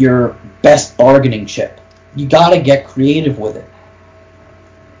your best bargaining chip. You got to get creative with it.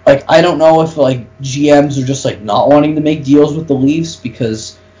 Like, I don't know if, like, GMs are just, like, not wanting to make deals with the Leafs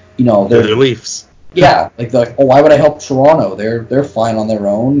because, you know, they're the Leafs. Yeah, like, oh, why would I help Toronto? They're fine on their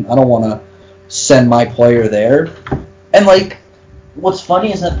own. I don't want to send my player there. And, like, what's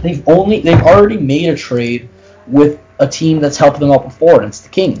funny is that they've already made a trade with a team that's helped them out before, and it's the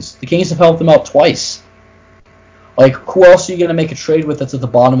Kings. The Kings have helped them out twice. Like, who else are you going to make a trade with that's at the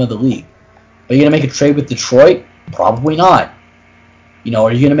bottom of the league? Are you going to make a trade with Detroit? Probably not. You know,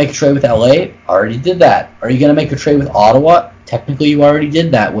 are you going to make a trade with LA? Already did that. Are you going to make a trade with Ottawa? Technically, you already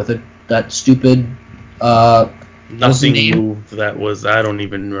did that with that stupid... nothing move that was... I don't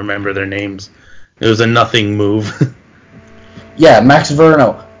even remember their names. It was a nothing move. Yeah, Max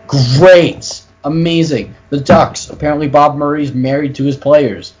Verno. Great. Amazing. The Ducks. Apparently Bob Murray's married to his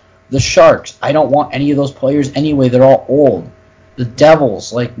players. The Sharks. I don't want any of those players anyway. They're all old. The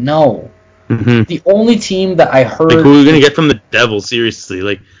Devils. Like, no. Mm-hmm. The only team that I heard... Like, who are we going to get from the Devils? Seriously.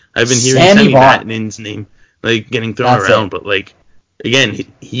 Like, I've been hearing Sammy Vatanin's name, like, getting thrown around. But, like, again,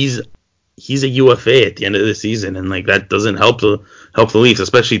 he's a UFA at the end of the season. And, like, that doesn't help the Leafs,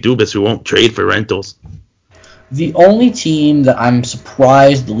 especially Dubas, who won't trade for rentals. The only team that I'm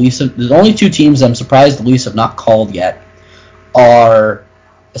surprised the only 2 teams that I'm surprised the Leafs have not called yet are,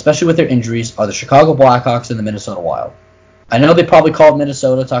 especially with their injuries, are the Chicago Blackhawks and the Minnesota Wild. I know they probably called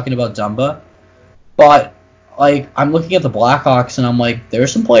Minnesota talking about Dumba, but like, I'm looking at the Blackhawks, and I'm like,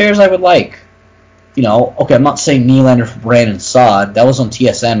 there's some players I would like. You know, okay, I'm not saying Nylander for Brandon Saad. That was on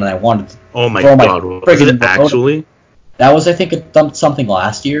TSN, and I wanted to Oh my throw God, was it actually? That was, I think, something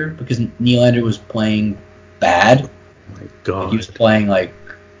last year, because Nylander was playing bad. Oh my God. Like, he was playing, like,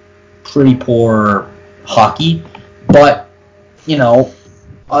 pretty poor hockey. But, you know,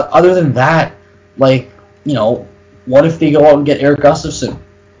 other than that, like, you know, what if they go out and get Eric Gustafson?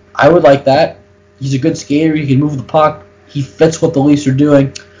 I would like that. He's a good skater. He can move the puck. He fits what the Leafs are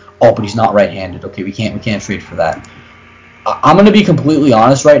doing. Oh, but he's not right-handed. Okay, we can't trade for that. I'm going to be completely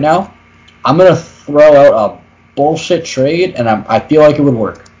honest right now. I'm going to throw out a bullshit trade, and I feel like it would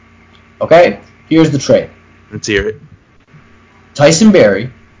work. Okay? Here's the trade. Let's hear it. Tyson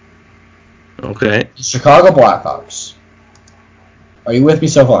Barrie. Okay. Chicago Blackhawks. Are you with me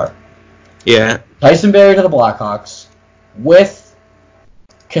so far? Yeah. Tyson Barrie to the Blackhawks with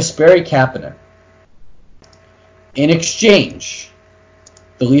Kasperi Kapanen. In exchange,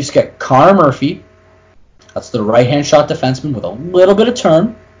 the Leafs get Connor Murphy. That's the right-hand shot defenseman with a little bit of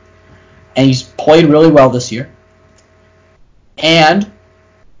turn. And he's played really well this year. And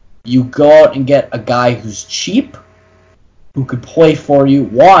you go out and get a guy who's cheap, who could play for you.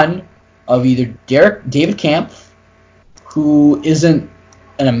 One of either David Kampf, who isn't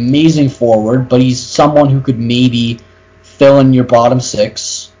an amazing forward, but he's someone who could maybe fill in your bottom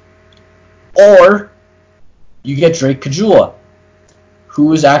six. Or you get Drake Caggiula,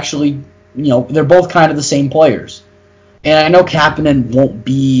 who is actually, you know, they're both kind of the same players. And I know Kapanen won't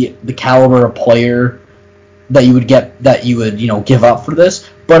be the caliber of player that you would give up for this,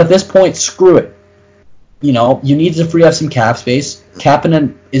 but at this point, screw it. You know, you need to free up some cap space.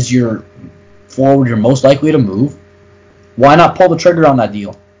 Kapanen is your forward you're most likely to move. Why not pull the trigger on that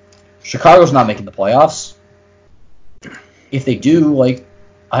deal? Chicago's not making the playoffs. If they do, like,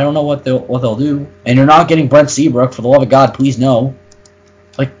 I don't know what they'll do. And you're not getting Brent Seabrook, for the love of God, please no.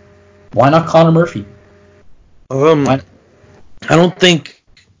 Like, why not Connor Murphy? I don't think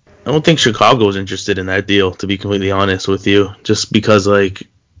Chicago's interested in that deal, to be completely honest with you. Just because, like,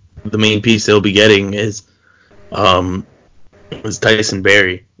 the main piece they'll be getting is Tyson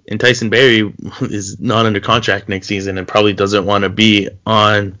Barrie. And Tyson Barrie is not under contract next season and probably doesn't want to be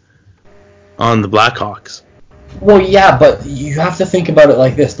on the Blackhawks. Well, yeah, but you have to think about it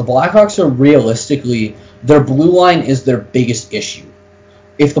like this. The Blackhawks are realistically, their blue line is their biggest issue.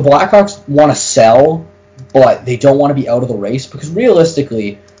 If the Blackhawks want to sell, but they don't want to be out of the race, because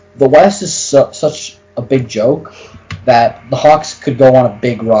realistically, the West is such a big joke that the Hawks could go on a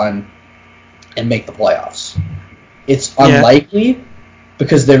big run and make the playoffs. It's unlikely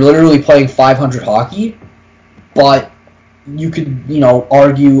because they're literally playing 500 hockey, but you could,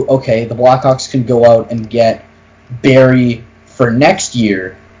 argue, okay, the Blackhawks can go out and get Barrie for next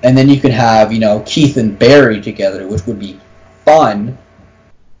year, and then you could have, Keith and Barrie together, which would be fun,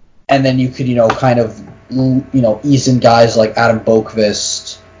 and then you could, ease in guys like Adam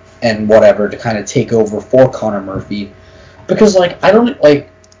Boqvist and whatever to kind of take over for Connor Murphy, because, okay,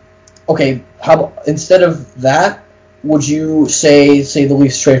 how about, instead of that, would you say the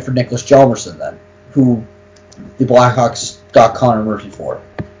Leafs trade for Nicholas Hjalmarsson then, who the Blackhawks got Connor Murphy for?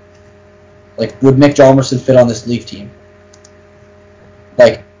 Like, would Nick Hjalmarsson fit on this Leaf team?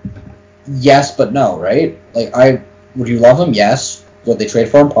 Like, yes, but no, right? Like, would you love him? Yes. Would they trade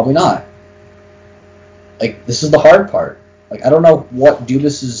for him? Probably not. Like, this is the hard part. Like, I don't know what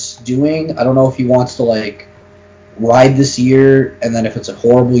Dubas is doing. I don't know if he wants to, ride this year, and then if it's a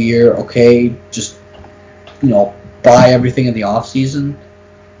horrible year, okay, just, buy everything in the offseason.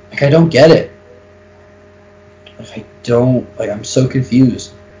 Like, I don't get it. I'm so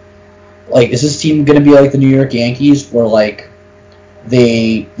confused. Like, is this team going to be like the New York Yankees, where,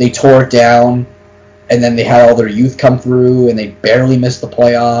 they tore it down, and then they had all their youth come through, and they barely missed the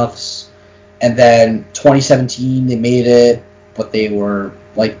playoffs, and then 2017 they made it, but they were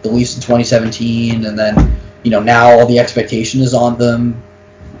like the Leafs in 2017, and then, now all the expectation is on them.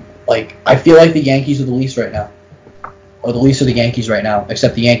 Like, I feel like the Yankees are the Leafs right now. Or the Leafs are the Yankees right now,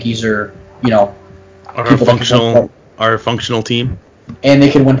 except the Yankees are, are a functional team. And they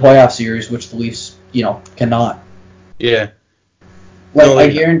can win playoff series, which the Leafs, cannot. Yeah. I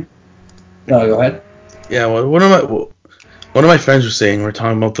guarantee. No, go ahead. Yeah, well, one of my friends was saying, we're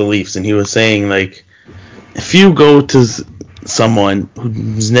talking about the Leafs, and he was saying, like, if you go to someone who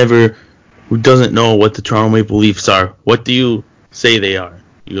doesn't know what the Toronto Maple Leafs are, what do you say they are?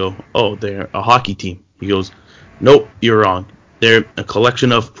 You go, oh, they're a hockey team. He goes, nope, you're wrong. They're a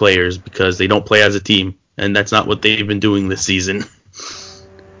collection of players because they don't play as a team, and that's not what they've been doing this season.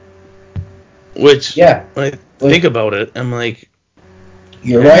 Which, when I think about it, I'm like,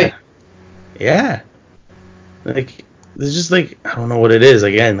 you're right. Yeah. Like, it's just like, I don't know what it is.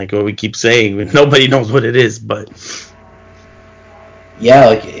 Again, like what we keep saying, nobody knows what it is. But yeah,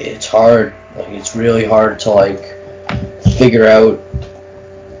 like it's hard. Like it's really hard to like figure out,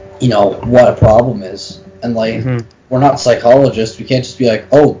 what a problem is. And like we're not psychologists. We can't just be like,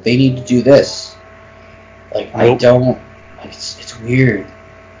 oh, they need to do this. Like I don't. Like, it's weird.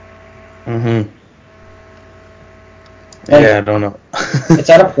 Like, yeah, I don't know. It's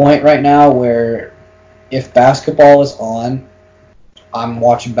at a point right now where if basketball is on, I'm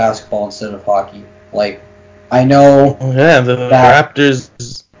watching basketball instead of hockey. Like, I know. Yeah, the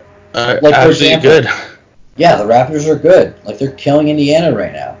Raptors are like, actually good. Yeah, the Raptors are good. Like, they're killing Indiana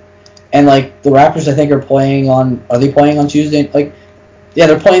right now. And like the Raptors, I think are playing on. Are they playing on Tuesday? Like, yeah,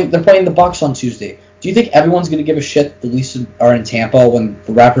 they're playing the Bucks on Tuesday. Do you think everyone's gonna give a shit? The Leafs are in Tampa when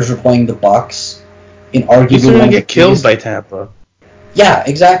the Raptors are playing the Bucks. In arguably, He's gonna get killed by Tampa. Yeah,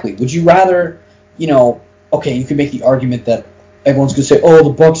 exactly. Would you rather, okay, you could make the argument that everyone's gonna say, oh, the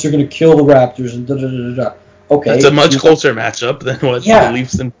Bucks are gonna kill the Raptors and da da da da. Okay, it's a much closer matchup than what the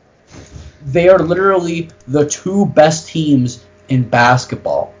Leafs and. They are literally the two best teams in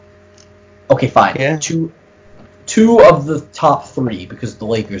basketball. Okay, fine. Yeah. Two of the top three, because the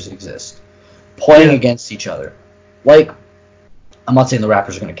Lakers exist, playing against each other. Like, I'm not saying the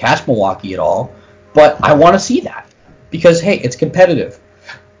Raptors are going to catch Milwaukee at all, but I want to see that. Because, hey, it's competitive.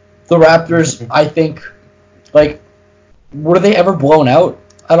 The Raptors, I think, like, were they ever blown out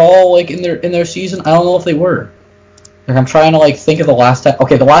at all, like, in their season? I don't know if they were. Like, I'm trying to, like, think of the last time.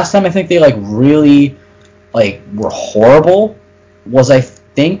 Okay, the last time I think they, like, really, like, were horrible was, I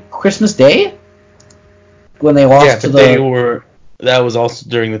think, Christmas Day? When they lost to the... That was also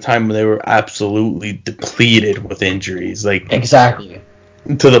during the time when they were absolutely depleted with injuries. Like, exactly.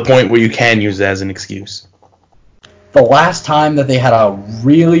 To the point where you can use it as an excuse. The last time that they had a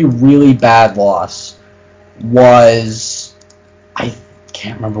really, really bad loss was... I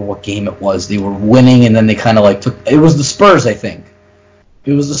can't remember what game it was. They were winning, and then they kind of, like, took... It was the Spurs, I think.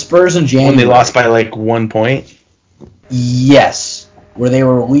 It was the Spurs in January. When they lost by, like, 1 point? Yes. Where they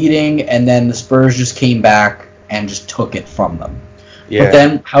were leading, and then the Spurs just came back and just took it from them. Yeah. But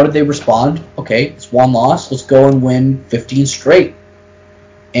then, how did they respond? Okay, it's one loss. Let's go and win 15 straight.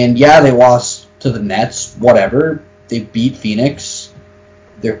 And yeah, they lost to the Nets. Whatever. They beat Phoenix.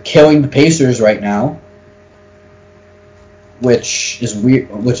 They're killing the Pacers right now, which is weird,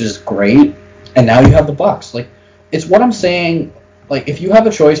 which is great. And now you have the Bucks. Like, it's what I'm saying. Like, if you have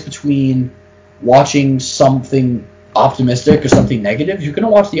a choice between watching something optimistic or something negative, you're gonna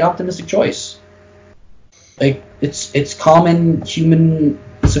watch the optimistic choice. Like, it's a common human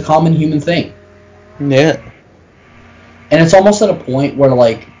thing. Yeah. And it's almost at a point where,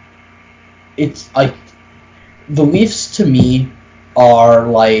 like, it's like the Leafs to me are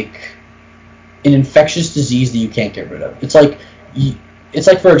like an infectious disease that you can't get rid of. It's like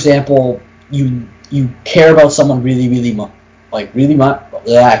for example, you care about someone really much. I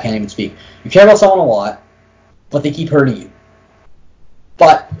can't even speak. You care about someone a lot, but they keep hurting you.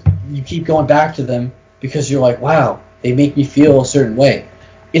 But you keep going back to them because you're like, wow, they make me feel a certain way.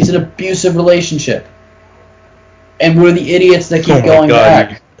 It's an abusive relationship. And we're the idiots that keep going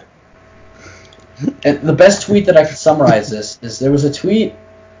back. And the best tweet that I could summarize this is there was a tweet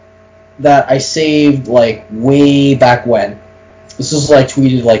that I saved, like, way back when. This was, like,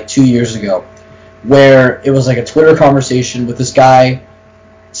 tweeted, like, 2 years ago. Where it was, like, a Twitter conversation with this guy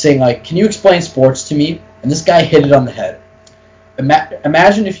saying, like, can you explain sports to me? And this guy hit it on the head.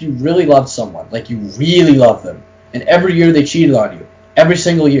 Imagine if you really loved someone, like you really love them, and every year they cheated on you, every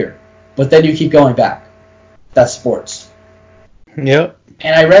single year, but then you keep going back. That's sports. Yep.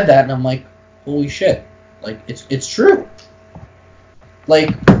 And I read that and I'm like, holy shit! Like it's true. Like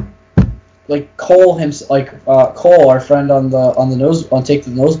Cole Cole, our friend on Take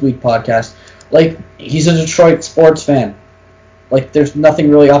the Nosebleed podcast, like he's a Detroit sports fan. Like there's nothing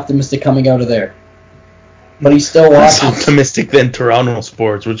really optimistic coming out of there. But he still watches. Less optimistic than Toronto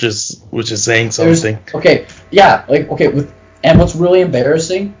sports, which is saying something. And what's really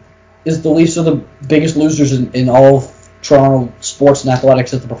embarrassing is the Leafs are the biggest losers in all of Toronto sports and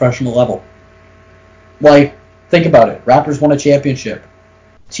athletics at the professional level. Like, think about it. Raptors won a championship.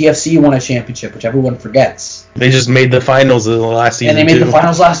 TFC won a championship, which everyone forgets. They just made the finals of the last season. And they made the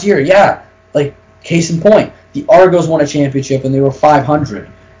finals last year, yeah. Like, case in point, the Argos won a championship and they were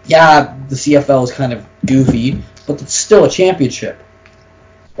 500. Yeah, the CFL is kind of goofy, but it's still a championship.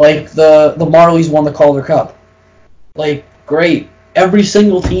 Like, the Marlies won the Calder Cup. Like, great. Every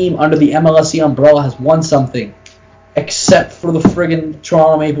single team under the MLSE umbrella has won something, except for the friggin'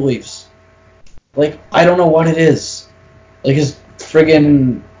 Toronto Maple Leafs. Like, I don't know what it is. Like, his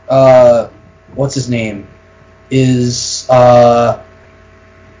friggin', what's his name? is why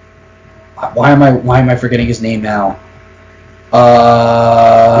am I forgetting his name now?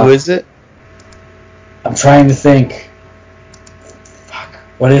 Who is it? I'm trying to think. Fuck.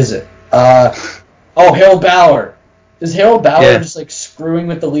 What is it? Harold Bauer. Is Harold Bauer just like screwing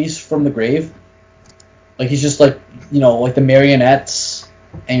with the Leafs from the grave? Like he's just like, like the marionettes,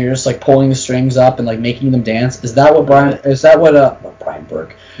 and you're just like pulling the strings up and like making them dance. Is that what Brian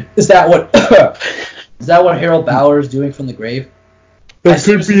Burke? Is that what Harold Bauer is doing from the grave? That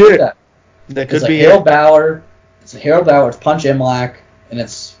could be it. That could be Harold Bauer. It's Harold Bauer. It's Punch Imlach, and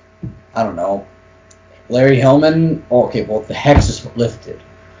it's, I don't know, Larry Hillman. Oh, okay, well the hex is lifted,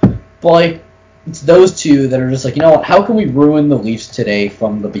 but like it's those two that are just like, you know what? How can we ruin the Leafs today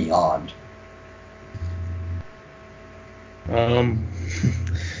from the beyond?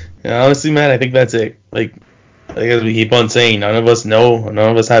 Honestly, man, I think that's it. Like as we keep on saying, none of us know,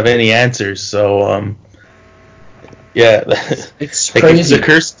 none of us have any answers. So, yeah, it's crazy. It's a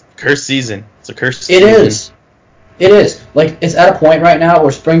cursed season. It's a cursed season. It is. Like, it's at a point right now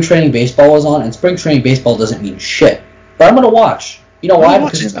where spring training baseball is on, and spring training baseball doesn't mean shit. But I'm gonna watch. You know why? I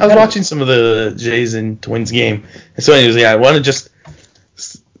was watching some of the Jays and Twins game. And so anyways, I want to just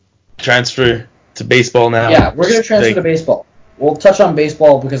transfer to baseball now. Yeah, we're going to transfer to baseball. We'll touch on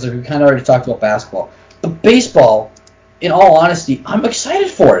baseball because we kind of already talked about basketball. But baseball, in all honesty, I'm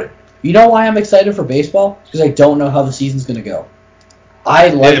excited for it. You know why I'm excited for baseball? Because I don't know how the season's going to go. I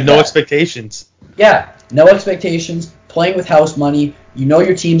have no expectations. Yeah, no expectations. Playing with house money. You know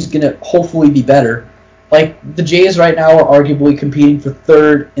your team's going to hopefully be better. Like, the Jays right now are arguably competing for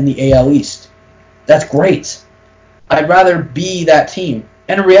third in the AL East. That's great. I'd rather be that team.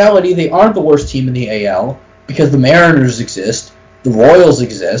 And in reality, they aren't the worst team in the AL because the Mariners exist, the Royals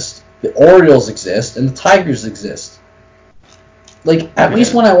exist, the Orioles exist, and the Tigers exist. Like, at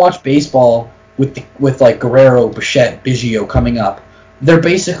least when I watch baseball with like Guerrero, Bichette, Biggio coming up, they're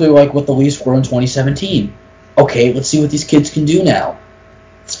basically like what the Leafs were in 2017. Okay, let's see what these kids can do now.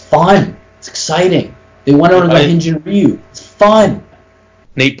 It's fun. It's exciting. They went out on the Hyun-Jin Ryu. It's fun.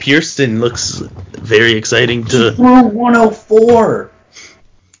 Nate Pearson looks very exciting to. He threw 104.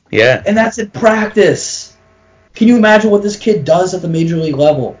 Yeah. And that's in practice. Can you imagine what this kid does at the major league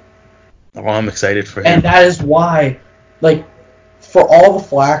level? Oh, I'm excited for him. And that is why, like, for all the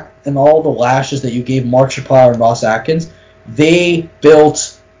flack and all the lashes that you gave Mark Shapiro and Ross Atkins, they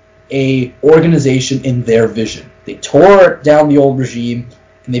built a organization in their vision. They tore down the old regime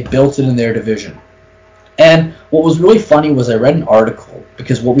and they built it in their division. And what was really funny was I read an article,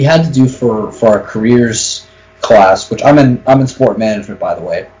 because what we had to do for our careers class, which I'm in sport management, by the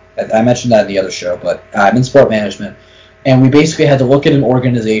way. I mentioned that in the other show, but I'm in sport management. And we basically had to look at an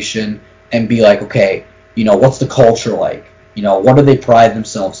organization and be like, okay, what's the culture like? What do they pride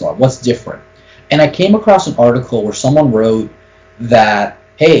themselves on? What's different? And I came across an article where someone wrote that,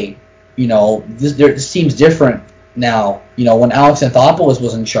 hey, this seems different now. When Alex Anthopoulos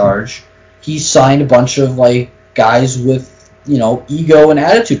was in charge, he signed a bunch of like guys with, ego and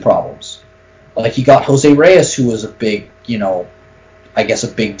attitude problems. Like he got Jose Reyes, who was a big, I guess a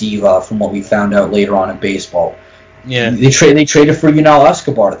big diva from what we found out later on in baseball. Yeah. They traded for Yunel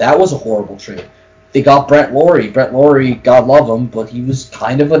Escobar. That was a horrible trade. They got Brett Lawrie. Brett Lawrie, God love him, but he was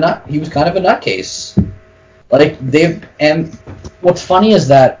kind of a nutcase. And what's funny is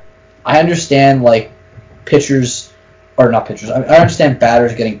that I understand like I understand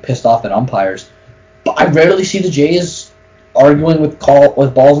batters getting pissed off at umpires, but I rarely see the Jays arguing with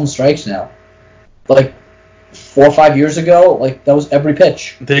balls and strikes now. Like 4 or 5 years ago, like that was every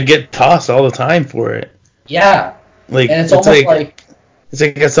pitch. They get tossed all the time for it. Yeah. Like, and it's almost like it's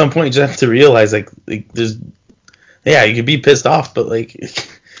like at some point you just have to realize like there's, yeah, you can be pissed off, but like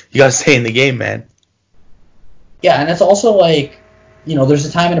you gotta stay in the game, man. Yeah, and it's also like, there's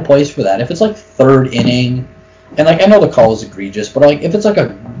a time and a place for that. If it's like third inning, and like I know the call is egregious, but like if it's like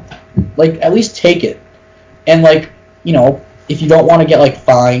at least take it. And like, if you don't want to get like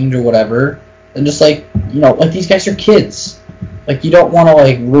fined or whatever, then just like, like these guys are kids. Like you don't want to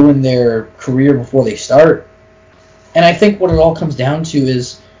like ruin their career before they start. And I think what it all comes down to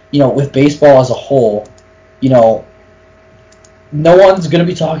is, with baseball as a whole, no one's going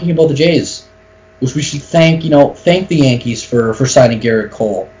to be talking about the Jays, which we should thank the Yankees for signing Garrett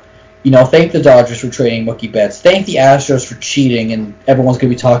Cole. Thank the Dodgers for trading Mookie Betts. Thank the Astros for cheating, and everyone's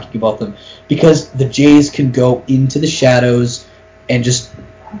going to be talking about them because the Jays can go into the shadows and just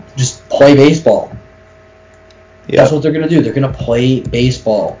play baseball. Yep. That's what they're going to do. They're going to play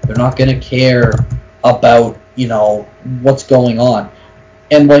baseball. They're not going to care about, what's going on.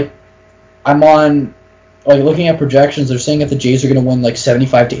 And, like, I'm on, like, looking at projections, they're saying that the Jays are going to win, like,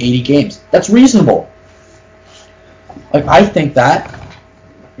 75 to 80 games. That's reasonable. Like, I think that.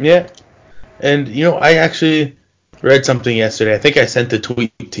 Yeah. And, I actually read something yesterday. I think I sent the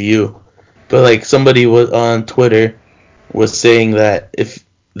tweet to you. But, like, somebody was on Twitter was saying that if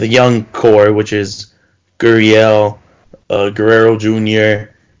the young core, which is Gurriel, Guerrero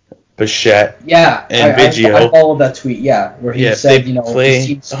Jr., Bichette, and Biggio. I followed that tweet, where he said,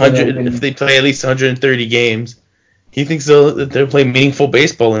 if they play at least 130 games, he thinks they'll play meaningful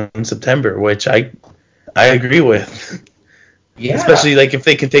baseball in September, which I agree with. Yeah. Especially like if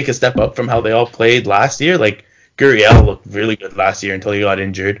they can take a step up from how they all played last year. Like Gurriel looked really good last year until he got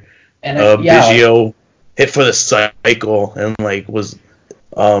injured. And Biggio hit for the cycle and was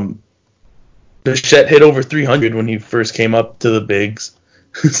Bichette hit over 300 when he first came up to the bigs.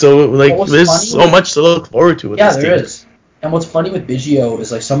 So there's so much to look forward to with this team. Yeah, there is. And what's funny with Biggio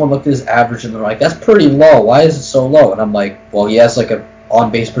is someone looked at his average and they're like, that's pretty low. Why is it so low? And I'm like, well, he has a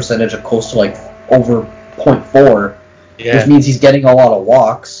on-base percentage of close to over 0.4, which means he's getting a lot of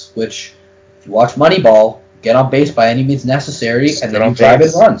walks, which if you watch Moneyball, get on base by any means necessary, and then you drive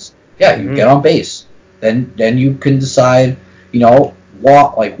in runs. Yeah, you get on base. Then you can decide,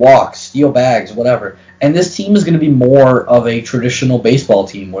 walk, steal bags, whatever. And this team is going to be more of a traditional baseball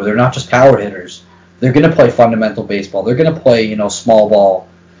team where they're not just power hitters. They're going to play fundamental baseball. They're going to play, small ball.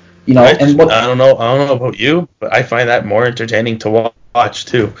 I don't know about you, but I find that more entertaining to watch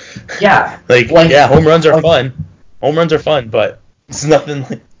too. Yeah. Home runs are fun. Home runs are fun, but it's nothing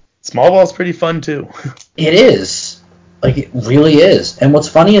like small ball's pretty fun too. It is. It really is. And what's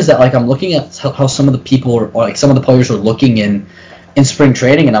funny is that I'm looking at how some of the people are, some of the players are looking in spring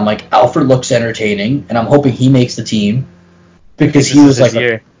training, and I'm like, Alfred looks entertaining, and I'm hoping he makes the team because he was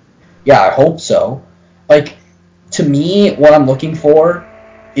year. Yeah, I hope so. To me, what I'm looking for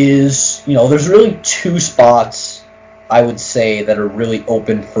is, there's really two spots I would say that are really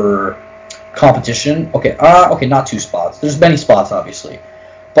open for competition. Okay, not two spots. There's many spots, obviously.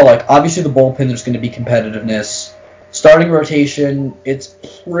 But, obviously the bullpen, there's going to be competitiveness. Starting rotation, it's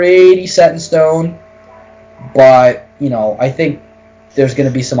pretty set in stone. But, I think there's going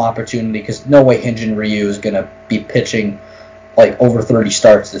to be some opportunity because no way Hyun-Jin Ryu is going to be pitching, over 30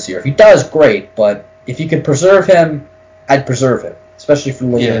 starts this year. If he does, great. But if you could preserve him, I'd preserve him, especially for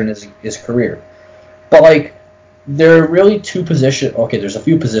later in his career. But, there are really two positions. Okay, there's a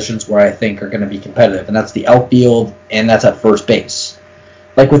few positions where I think are going to be competitive, and that's the outfield and that's at first base.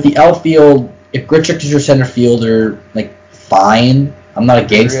 With the outfield, if Grichuk is your center fielder, fine. I'm not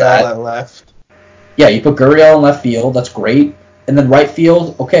against that. At left. Yeah, you put Gurriel in left field. That's great. And then right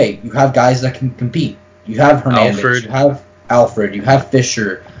field, okay, you have guys that can compete. You have Hernandez. You have Alfred. You have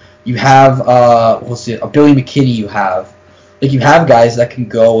Fisher. You have Billy McKinney. You have guys that can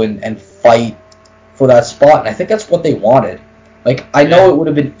go and fight for that spot, and I think that's what they wanted. I know it would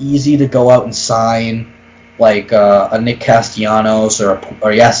have been easy to go out and sign a Nick Castellanos or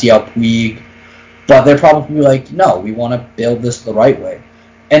Yasiel Puig, but they're probably no, we want to build this the right way.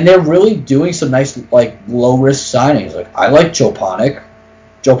 And they're really doing some nice low-risk signings. I like Joe Panik.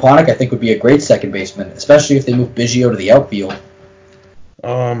 Joe Panik, I think, would be a great second baseman, especially if they move Biggio to the outfield.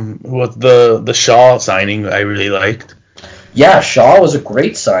 With the Shaw signing, I really liked. Yeah, Shaw was a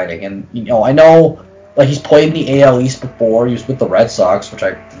great signing, and I know he's played in the AL East before. He was with the Red Sox, which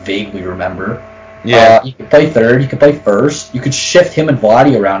I vaguely remember. Yeah. You could play third. You could play first. You could shift him and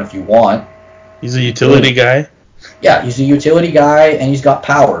Vladdy around if you want. He's a utility guy. Yeah, he's a utility guy, and he's got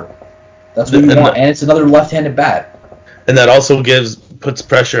power. That's what you want, and it's another left-handed bat. And that also puts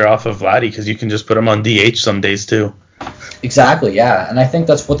pressure off of Vladdy because you can just put him on DH some days too. Exactly, yeah, and I think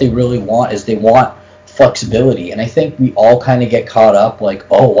that's what they really want is they want flexibility, and I think we all kind of get caught up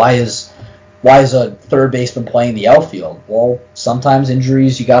why is a third baseman playing the outfield? Well, sometimes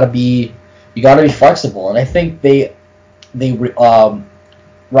injuries you gotta be flexible, and I think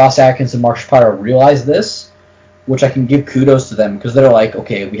Ross Atkins and Mark Shapiro realize this, which I can give kudos to them because they're like,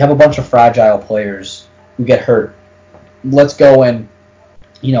 okay, we have a bunch of fragile players who get hurt. Let's go and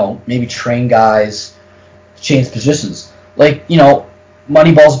maybe train guys to change positions.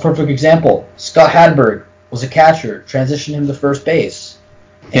 Moneyball's a perfect example. Scott Hadberg was a catcher, transitioned him to first base,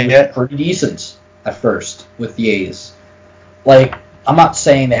 and was pretty decent at first with the A's. I'm not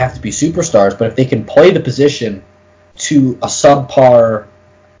saying they have to be superstars, but if they can play the position to a subpar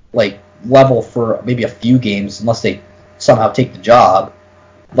level for maybe a few games, unless they somehow take the job,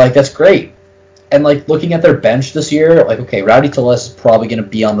 that's great. And looking at their bench this year, okay, Rowdy Tellez is probably going to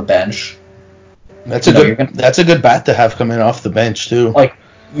be on the bench. That's a good bat to have coming off the bench too.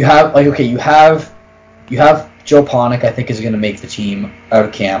 You have Joe Panik, I think, is going to make the team out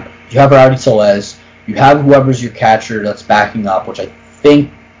of camp. You have Rowdy Tellez. You have whoever's your catcher that's backing up, which I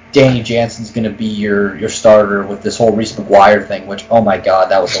think Danny Jansen's going to be your starter with this whole Reese McGuire thing, which, oh my god,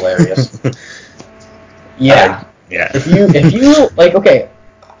 that was hilarious. Yeah. Yeah. If you like, okay,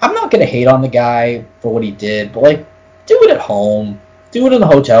 I'm not going to hate on the guy for what he did, but like, do it at home. Do it in the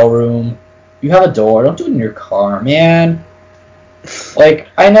hotel room. You have a door. Don't do it in your car, man. Like,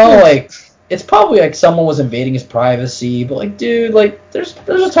 I know, like, it's probably like someone was invading his privacy, but like, dude, like, there's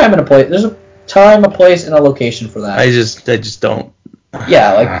a time and a place. There's a time, a place, and a location for that. I just don't.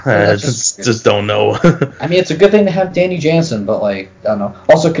 Yeah, like, I just don't know. I mean, it's a good thing to have Danny Jansen, but like, I don't know.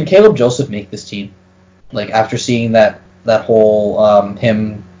 Also, can Caleb Joseph make this team? Like, after seeing that whole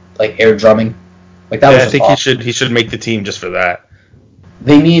him like air drumming, like that was. I think awesome. he should make the team just for that.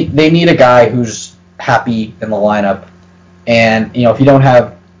 They need a guy who's happy in the lineup, and if you don't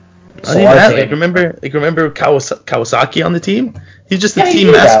have. Remember Kawasaki on the team? He's just the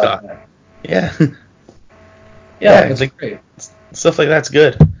team mascot. Yeah. Yeah, it's like, great. Stuff like that's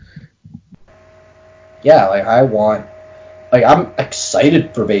good. Yeah, I'm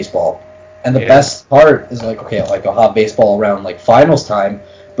excited for baseball. And the best part is I'll have baseball around like finals time,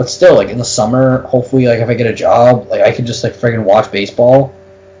 but still like in the summer, hopefully like if I get a job, like I can just like friggin' watch baseball.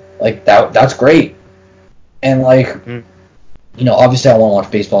 Like that's great. And like obviously I want to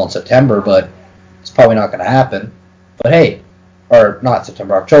watch baseball in September, but it's probably not going to happen. But hey, or not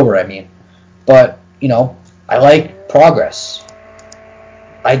September, October, I mean. But, I like progress.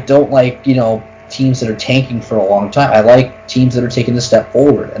 I don't like, teams that are tanking for a long time. I like teams that are taking a step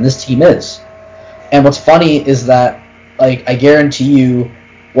forward, and this team is. And what's funny is that, like, I guarantee you,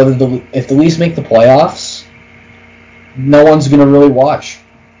 if the Leafs make the playoffs, no one's going to really watch.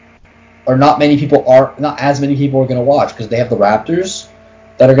 Or not as many people are going to watch because they have the Raptors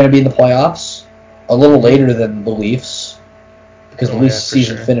that are going to be in the playoffs a little later than the Leafs because the Leafs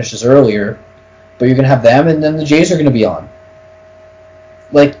season finishes earlier. But you're going to have them, and then the Jays are going to be on.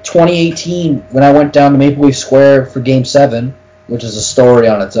 Like 2018, when I went down to Maple Leaf Square for Game 7, which is a story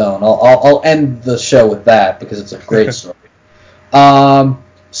on its own. I'll end the show with that because it's a great story.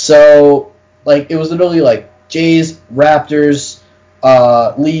 So, like, it was literally like Jays, Raptors,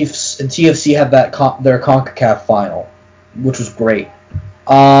 Leafs, and TFC had their CONCACAF final, which was great.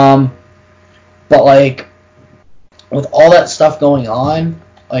 But like, with all that stuff going on,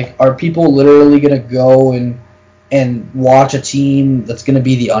 like, are people literally gonna go and watch a team that's gonna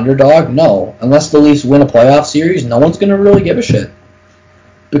be the underdog? No, unless the Leafs win a playoff series, no one's gonna really give a shit.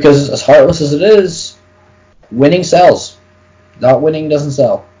 Because as heartless as it is, winning sells. Not winning doesn't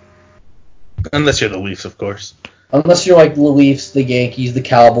sell. Unless you're the Leafs, of course. Unless you're like the Leafs, the Yankees, the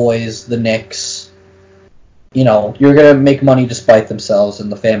Cowboys, the Knicks. You're going to make money despite themselves,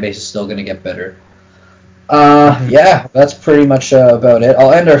 and the fan base is still going to get bitter. Yeah, that's pretty much about it.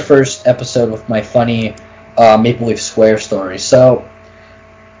 I'll end our first episode with my funny Maple Leaf Square story. So,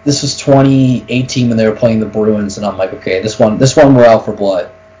 this was 2018 when they were playing the Bruins, and I'm like, okay, this one we're out for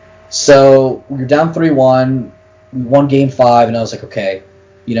blood. So, we were down 3-1, we won Game 5, and I was like, okay,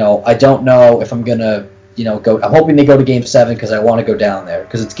 I don't know if I'm going to go. I'm hoping they go to Game 7 because I want to go down there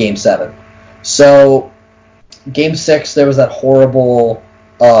because it's Game 7. So, Game 6, there was that horrible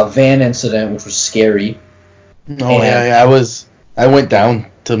van incident, which was scary. Oh, yeah. I went down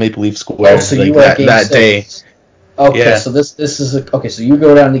to Maple Leaf Square you were at Game that 6. day. Okay, yeah. So this is okay. So you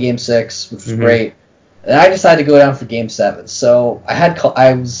go down to Game 6, which was great, and I decided to go down for Game 7. So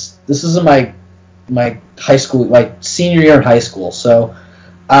this is in my high school, my senior year in high school. So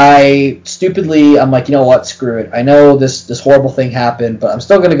I'm like, you know what, screw it. I know this horrible thing happened, but I'm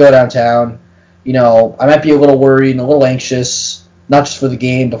still going to go downtown. I might be a little worried and a little anxious, not just for the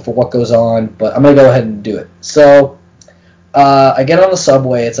game, but for what goes on, but I'm going to go ahead and do it. So I get on the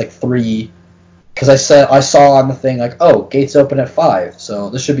subway, it's like 3, because I saw on the thing, like, oh, gates open at 5, so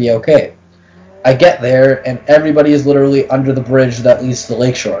this should be okay. I get there, and everybody is literally under the bridge that leads to the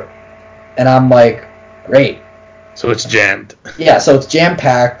lakeshore. And I'm like, great. So it's jammed. Yeah, so it's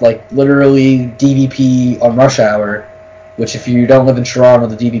jam-packed, like literally DVP on rush hour, which if you don't live in Toronto,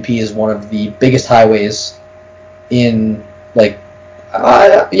 the DVP is one of the biggest highways in, like,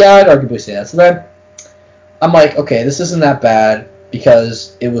 I'd arguably say that. So then I'm like, okay, this isn't that bad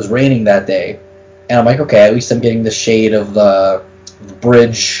because it was raining that day. And I'm like, okay, at least I'm getting the shade of the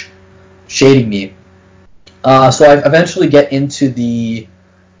bridge shading me. So I eventually get into the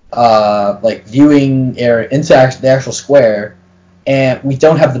viewing area, into the actual square, and we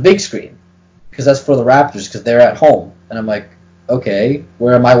don't have the big screen because that's for the Raptors because they're at home. And I'm like, okay,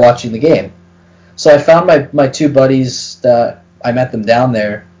 where am I watching the game? So I found my two buddies that I met them down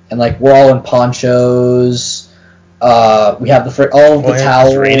there, and like we're all in ponchos. We have all of the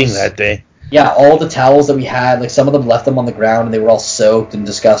towels. It was raining that day. Yeah, all the towels that we had, like some of them left them on the ground and they were all soaked and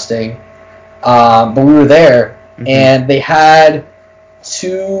disgusting. But we were there, and they had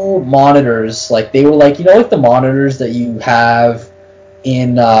 2 monitors. Like they were like, like the monitors that you have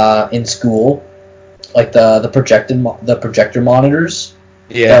in school, like the projector monitors.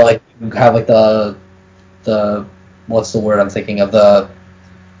 Yeah. That, like you have like the what's the word I'm thinking of, the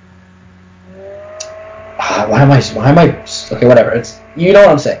why am I okay, whatever, it's, you know what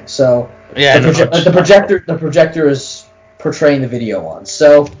I'm saying. So Yeah. the projector is portraying the video on.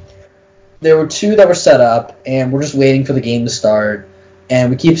 So there were 2 that were set up, and we're just waiting for the game to start, and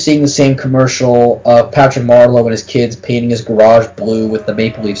we keep seeing the same commercial of Patrick Marleau and his kids painting his garage blue with the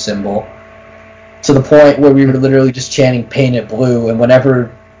Maple Leaf symbol, to the point where we were literally just chanting "Paint it blue," and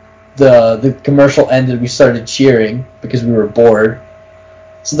whenever the commercial ended, we started cheering because we were bored.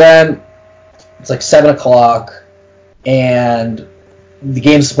 So then it's like 7 o'clock, and the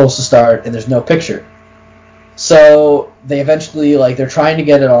game's supposed to start, and there's no picture. So they eventually, like, they're trying to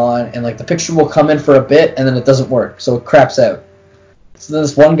get it on, and like the picture will come in for a bit, and then it doesn't work, so it craps out. So then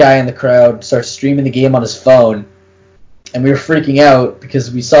this one guy in the crowd starts streaming the game on his phone, and we were freaking out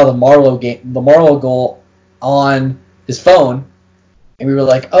because we saw the Marleau goal on his phone, and we were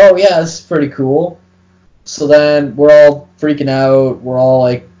like, oh yeah, this is pretty cool. So then we're all freaking out, we're all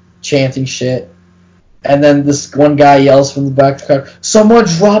like chanting shit. And then this one guy yells from the back of the crowd, someone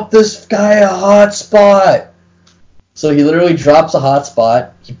drop this guy a hotspot! So he literally drops a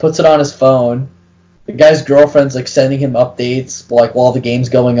hotspot, he puts it on his phone, the guy's girlfriend's like sending him updates like while the game's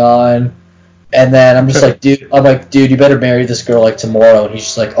going on, and then I'm just like, dude, you better marry this girl like tomorrow, and he's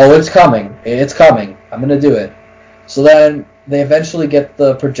just like, oh, it's coming, I'm gonna do it. So then they eventually get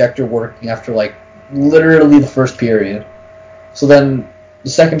the projector working after like literally the first period. So then the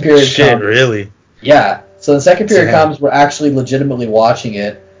second period comes. Really? Yeah. So the second period comes, we're actually legitimately watching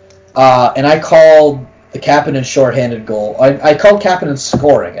it. And I called the Kapanen shorthanded goal. I called Kapanen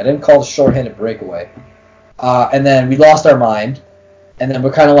scoring. I didn't call the shorthanded breakaway. And then we lost our mind. And then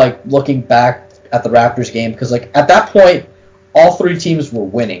we're kind of like looking back at the Raptors game, because like at that point, all 3 teams were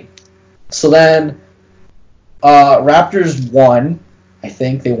winning. So then Raptors won. I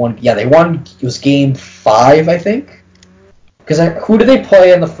think they won. Yeah, they won. It was game 5, I think. Because who did they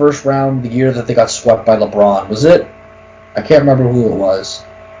play in the first round the year that they got swept by LeBron? Was it? I can't remember who it was.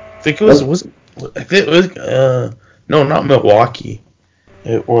 I think it was. I think it was. No, not Milwaukee.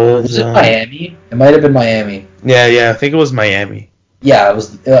 It was. Was it Miami? It might have been Miami. Yeah. I think it was Miami. Yeah, it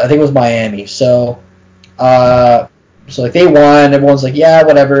was. I think it was Miami. So like they won. Everyone's like, yeah,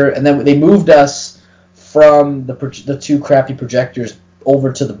 whatever. And then they moved us from the 2 crappy projectors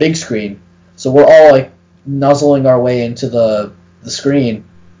over to the big screen. So we're all like nuzzling our way into the screen,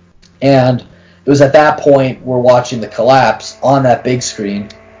 and it was at that point we're watching the collapse on that big screen,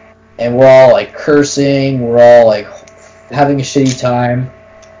 and we're all like cursing, we're all like having a shitty time,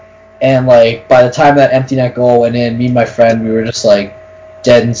 and like by the time that empty net goal went in, me and my friend, we were just like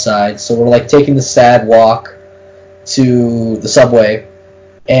dead inside. So we're like taking the sad walk to the subway,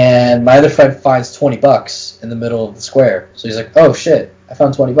 and my other friend finds $20 in the middle of the square. So he's like, oh shit, I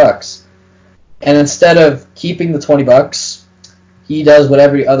found $20. And instead of keeping the $20, he does what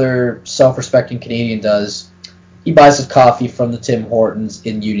every other self-respecting Canadian does. He buys his coffee from the Tim Hortons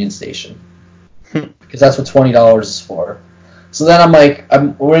in Union Station, because that's what $20 is for. So then I'm like,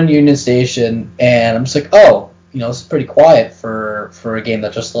 we're in Union Station, and I'm just like, oh, this is pretty quiet for a game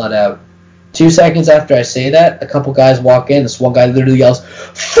that just let out. 2 seconds after I say that, a couple guys walk in. This one guy literally yells,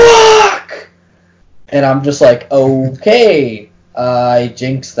 "Fuck!" And I'm just like, okay. I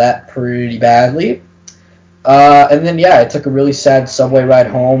jinxed that pretty badly. And then, yeah, I took a really sad subway ride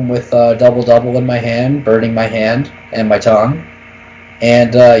home with a double-double in my hand, burning my hand and my tongue.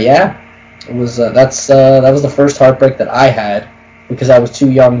 And, yeah, it was that was the first heartbreak that I had, because I was too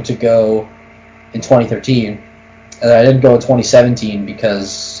young to go in 2013. And I didn't go in 2017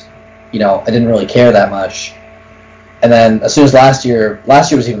 because, I didn't really care that much. And then as soon as last year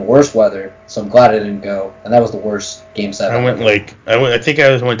was even worse weather, so I'm glad I didn't go. And that was the worst Game 7. I think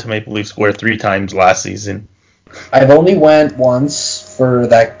I went to Maple Leaf Square 3 times last season. I've only went once for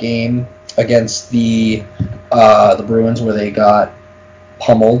that game against the Bruins, where they got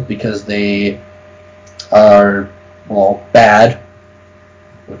pummeled because they are, bad.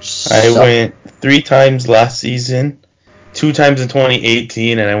 I went 3 times last season, 2 times in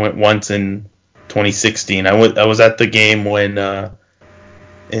 2018, and I went once in 2016. I was at the game when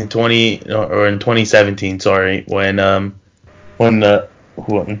in 2017, sorry, when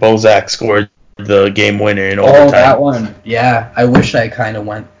Bozak scored the game winner in overtime. Oh, that one. Yeah, I wish I kind of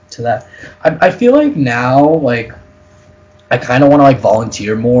went to that. I feel like now, like, I kind of want to like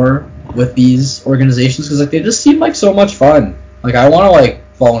volunteer more with these organizations because like they just seem like so much fun. Like I want to like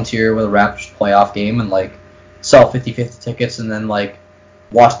volunteer with a Raptors playoff game and like sell 50-50 tickets and then like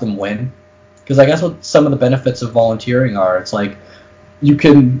watch them win. Because I guess what some of the benefits of volunteering are, it's like you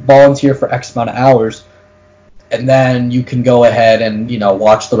can volunteer for X amount of hours, and then you can go ahead and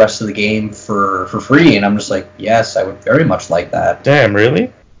watch the rest of the game for free. And I'm just like, yes, I would very much like that. Damn,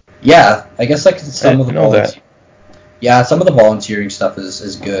 really? Yeah, I guess like some of the volunteering stuff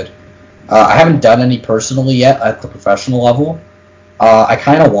is good. I haven't done any personally yet at the professional level. I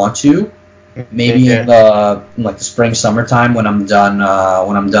kind of want to. Maybe in the spring summertime when I'm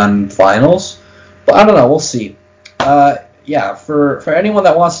done finals, but I don't know. We'll see. Yeah, for anyone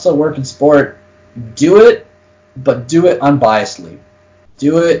that wants to work in sport, do it, but do it unbiasedly.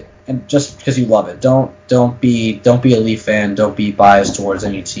 Do it and just because you love it. Don't be a Leaf fan. Don't be biased towards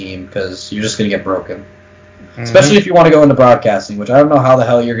any team because you're just gonna get broken. Mm-hmm. Especially if you want to go into broadcasting, which I don't know how the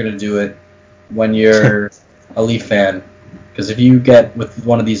hell you're gonna do it when you're a Leaf fan. Because if you get with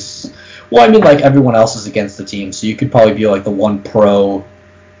one of these. Well, I mean, like, everyone else is against the team, so you could probably be, like, the one pro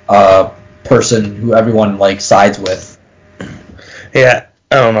person who everyone, like, sides with. Yeah,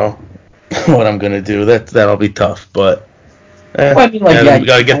 I don't know what I'm going to do. That'll be tough, but well, I mean, like, we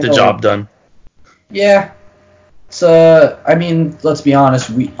got to get the job done. Yeah. So, I mean, let's be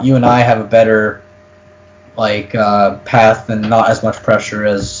honest, you and I have a better, like, path and not as much pressure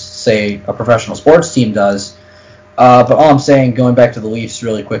as, say, a professional sports team does. But all I'm saying, going back to the Leafs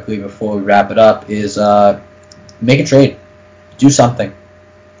really quickly before we wrap it up, is make a trade. Do something.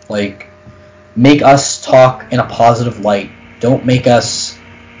 Like, make us talk in a positive light. Don't make us,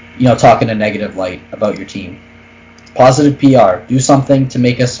 talk in a negative light about your team. Positive PR. Do something to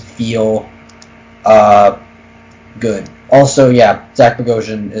make us feel good. Also, yeah, Zach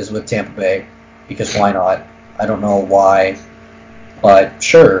Bogosian is with Tampa Bay, because why not? I don't know why, but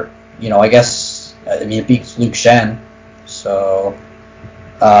sure. I guess... I mean, it beats Luke Shen. So,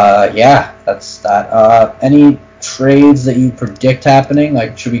 yeah, that's that. Any trades that you predict happening?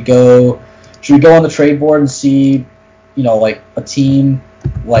 Like, should we go on the trade board and see, like, a team,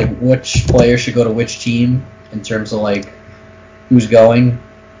 like, which player should go to which team in terms of, like, who's going?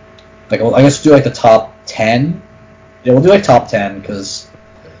 Like, well, I guess we'll do, like, the top 10. Yeah, we'll do, like, top 10, because,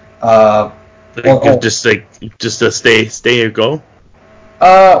 just to stay or go?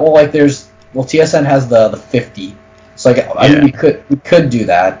 Well, like, TSN has the 50, so like I mean we could do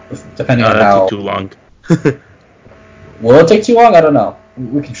that depending on how. Took too long. Will it take too long? I don't know.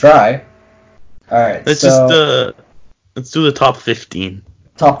 We can try. All right. Let's do the top 15.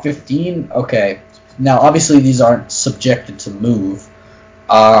 Top 15. Okay. Now, obviously, these aren't subjected to move,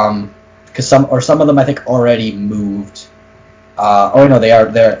 because some of them I think already moved. Oh no, they are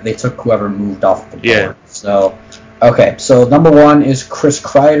there. They took whoever moved off the board. Yeah. So. Okay, so number 1 is Chris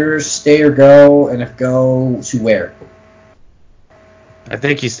Kreider, stay or go, and if go, to where? I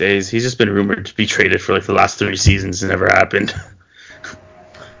think he stays. He's just been rumored to be traded for like the last 3 seasons. It never happened.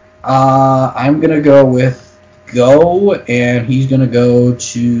 I'm going to go with go, and he's going to go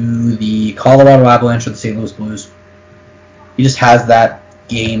to the Colorado Avalanche or the St. Louis Blues. He just has that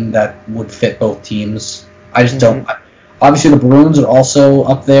game that would fit both teams. I just don't... Obviously, the Bruins are also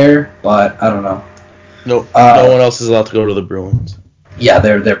up there, but I don't know. No one else is allowed to go to the Bruins. Yeah,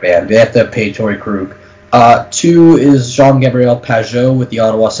 they're banned. They have to pay Torrey Krug. 2 is Jean-Gabriel Pageau with the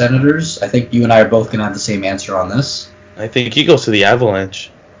Ottawa Senators. I think you and I are both going to have the same answer on this. I think he goes to the Avalanche.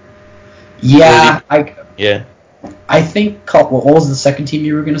 Yeah, Yeah. I think... What was the second team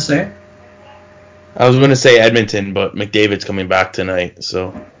you were going to say? I was going to say Edmonton, but McDavid's coming back tonight,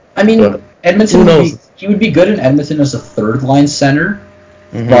 so... I mean, Edmonton he would be good in Edmonton as a third-line center,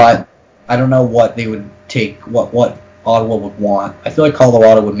 but... I don't know what they would take, what Ottawa would want. I feel like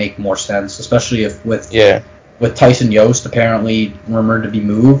Colorado would make more sense, especially if with Tyson Yost apparently rumored to be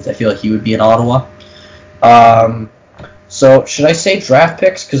moved. I feel like he would be in Ottawa. So should I say draft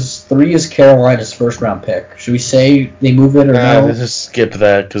picks? Because 3 is Carolina's first-round pick. Should we say they move it or no? Just skip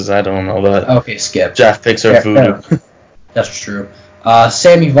that because I don't know that. Okay, skip. Draft picks are voodoo. That's true.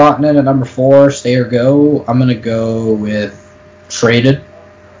 Sammy Vatanen at number 4, stay or go. I'm going to go with traded.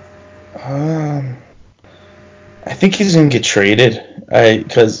 I think he's gonna get traded.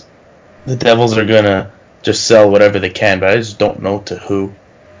 Because the Devils are gonna just sell whatever they can, but I just don't know to who.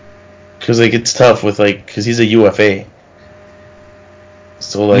 Because like it's tough with because he's a UFA.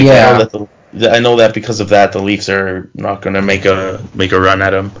 So like I know that because of that the Leafs are not gonna make a run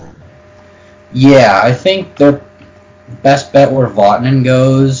at him. Yeah, I think their best bet where Vatanen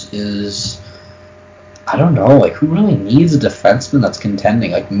goes is. I don't know, like, who really needs a defenseman that's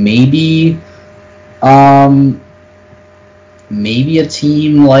contending? Like, maybe, maybe a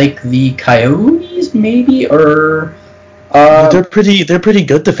team like the Coyotes, maybe, or They're pretty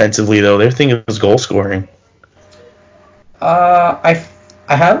good defensively though. Their thing is goal scoring. I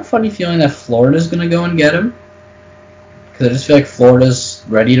have a funny feeling that Florida's gonna go and get him, because I just feel like Florida's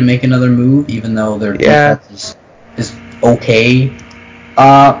ready to make another move, even though their defense is okay.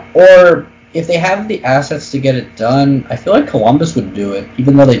 Or if they have the assets to get it done, I feel like Columbus would do it,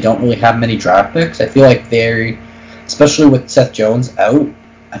 even though they don't really have many draft picks. I feel like they're, especially with Seth Jones out,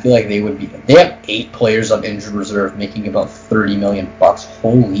 I feel like they would be. They have 8 players on injured reserve, making about $30 million.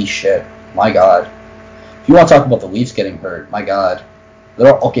 Holy shit! My God. If you want to talk about the Leafs getting hurt, my God,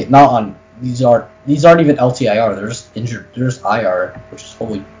 they're okay. Not on these aren't even LTIR. They're just injured. They're just IR, which is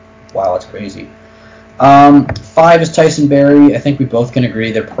wow, that's crazy. 5 is Tyson Barrie. I think we both can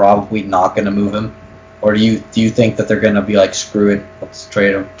agree they're probably not going to move him. Or do you think that they're going to be like, screw it, let's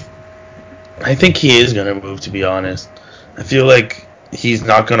trade him? I think he is going to move, to be honest. I feel like he's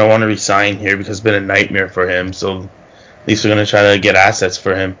not going to want to resign here because it's been a nightmare for him. So at least we're going to try to get assets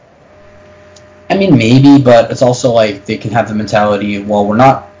for him. I mean, maybe, but it's also like they can have the mentality, well, we're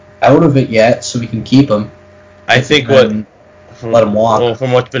not out of it yet, so we can keep him. I think let him walk. Well,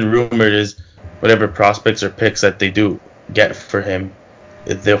 from what's been rumored is whatever prospects or picks that they do get for him,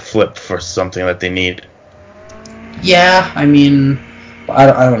 they'll flip for something that they need. Yeah, I mean,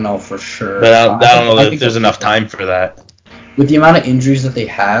 I don't know for sure. But I don't know if there's enough time for that. With the amount of injuries that they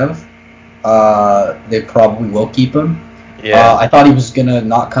have, they probably will keep him. Yeah. I thought he was going to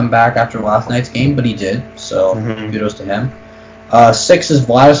not come back after last night's game, but he did, so kudos to him. 6 is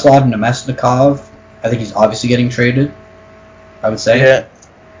Vladislav Nemesnikov. I think he's obviously getting traded, I would say. Yeah.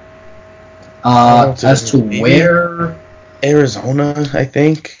 As to where... Arizona, I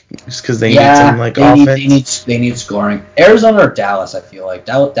think, just because they need some offense. They need scoring. Arizona or Dallas, I feel like.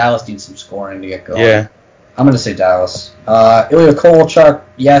 Dallas needs some scoring to get going. Yeah. I'm going to say Dallas. Ilya Kovalchuk,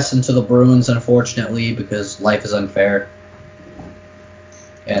 yes, and to the Bruins, unfortunately, because life is unfair.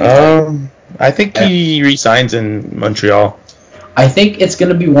 And, I think he resigns in Montreal. I think it's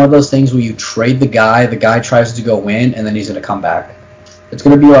going to be one of those things where you trade the guy tries to go win, and then he's going to come back. It's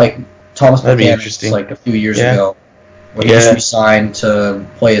going to be like Thomas Buchanan like a few years ago, where he just resigned to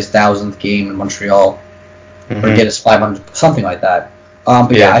play his 1,000th game in Montreal, or get his 500, something like that.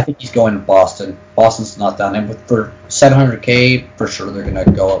 But I think he's going to Boston. Boston's not done, and for $700K, for sure they're going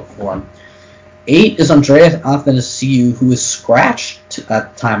to go up for him. 8 is Andreas Athanasiou, who is scratched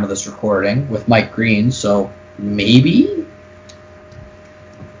at the time of this recording with Mike Green, so maybe.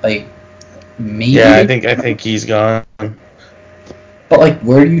 Yeah, I think he's gone. But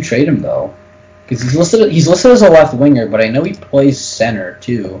where do you trade him though? Because he's listed as a left winger, but I know he plays center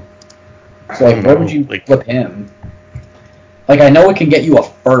too. So where would you flip him? I know it can get you a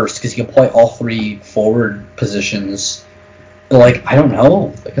first because he can play all 3 forward positions. But I don't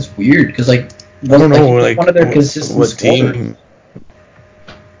know. It's weird because I don't know. One of their consistent what team?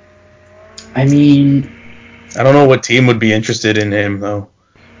 I mean, I don't know what team would be interested in him though,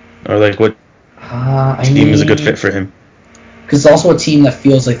 or what team is a good fit for him. Because it's also a team that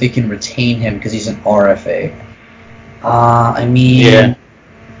feels like they can retain him because he's an RFA.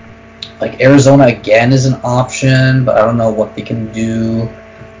 Arizona again is an option, but I don't know what they can do.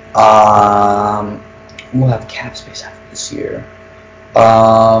 We'll have cap space after this year.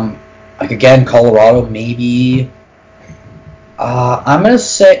 Again, Colorado maybe. I'm gonna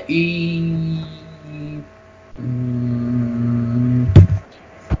say.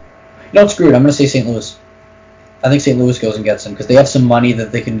 No, screw it. I'm gonna say St. Louis. I think St. Louis goes and gets him because they have some money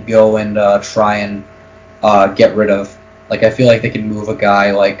that they can go and try and get rid of. I feel like they can move a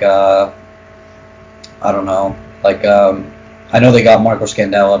guy I don't know. I know they got Marco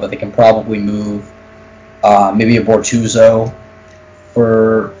Scandella, but they can probably move maybe a Bortuzzo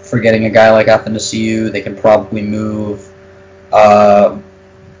for getting a guy like Athanasiou. They can probably move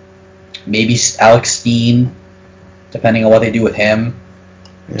maybe Alex Steen, depending on what they do with him.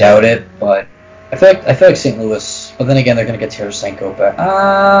 Yeah. Doubt it, but I feel like St. Louis. But then again, they're gonna get Tarasenko back.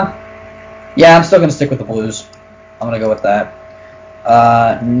 Yeah, I'm still gonna stick with the Blues. I'm gonna go with that.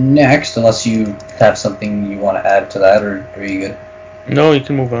 Next, unless you have something you want to add to that, or are you good? No, you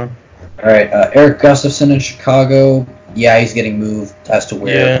can move on. All right, Eric Gustafson in Chicago. Yeah, he's getting moved as to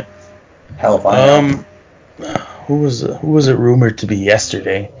where. Yeah. Hell if I know. Who was it rumored to be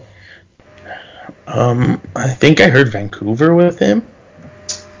yesterday? I think I heard Vancouver with him.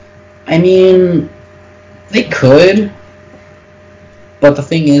 I mean, they could, but the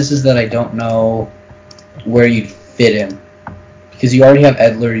thing is that I don't know where you'd fit him. Because you already have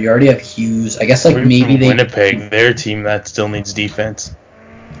Edler, you already have Hughes. I guess maybe they... Winnipeg, their team that still needs defense.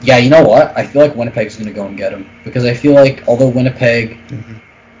 Yeah, you know what? I feel like Winnipeg's going to go and get him. Because I feel like, although Winnipeg... Mm-hmm.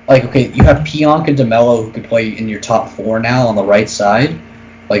 Like, okay, you have Pionk and DeMello who could play in your top 4 now on the right side.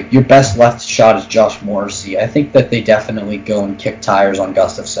 Like, your best left shot is Josh Morrissey. I think that they definitely go and kick tires on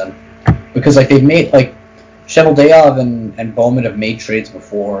Gustafsson. Because, like, they've made, like, Sheveldayoff and Bowman have made trades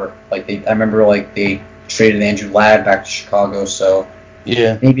before. Like, I remember, like, they traded Andrew Ladd back to Chicago, so...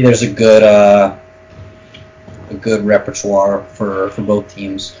 Yeah. Maybe there's a good repertoire for both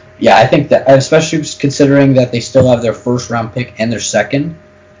teams. Yeah, I think that, especially considering that they still have their first round pick and their second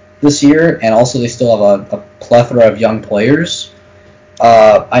this year, and also they still have a plethora of young players.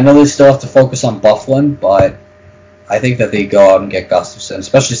 I know they still have to focus on Byfuglien, but I think that they go out and get Gustafsson,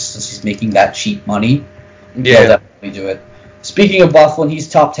 especially since he's making that cheap money. Yeah. They'll definitely do it. Speaking of Byfuglien, he's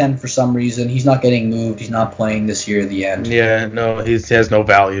top 10 for some reason. He's not getting moved. He's not playing this year at the end. Yeah, no, he has no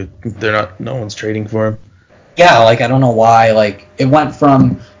value. No one's trading for him. Yeah, like, I don't know why. Like, it went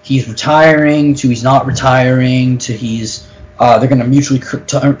from he's retiring to he's not retiring to he's they're going to mutually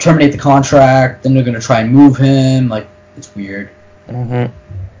terminate the contract, then they're going to try and move him. Like, it's weird. Mm-hmm.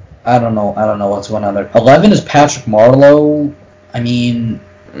 I don't know what's going on there. 11 is Patrick Marleau. I mean...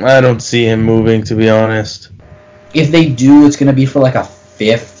 I don't see him moving, to be honest. If they do, it's going to be for, like, a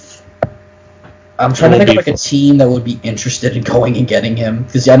 5th. I'm trying to think of, like, a team that would be interested in going and getting him.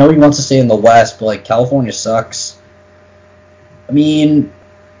 Because I know he wants to stay in the West, but, like, California sucks. I mean...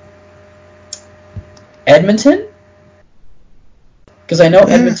 Edmonton? Because I know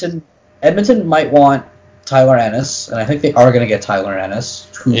Edmonton might want Tyler Ennis, and I think they are going to get Tyler Ennis,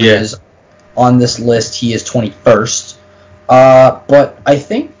 who is on this list. He is 21st. But I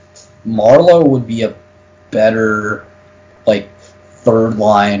think Marleau would be a better, like,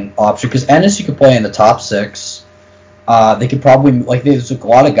 third-line option, because Ennis you could play in the top 6. They could probably, like, there's a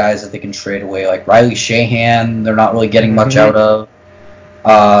lot of guys that they can trade away, like Riley Sheahan, they're not really getting much out of.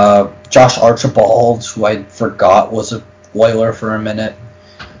 Josh Archibald, who I forgot was a Oiler for a minute.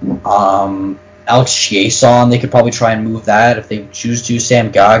 Alex Chiasson, they could probably try and move that if they choose to.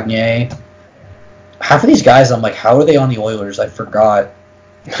 Sam Gagner. Half of these guys, I'm like, how are they on the Oilers? I forgot.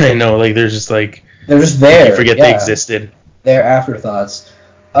 I know, like, they're just there. You forget they existed. They're afterthoughts.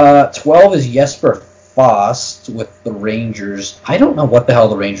 12 is Jesper Fast with the Rangers. I don't know what the hell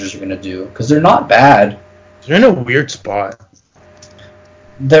the Rangers are going to do, because they're not bad. They're in a weird spot.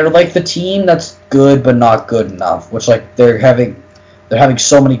 They're like the team that's good but not good enough, which, like, they're having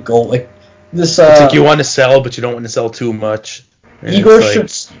so many goals. Like, this, it's like you want to sell, but you don't want to sell too much. Igor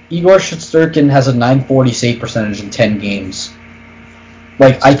Shesterkin has a 940 save percentage in 10 games.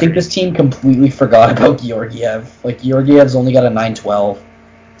 Like, I think this team completely forgot about Georgiev. Like, Georgiev's only got a 912.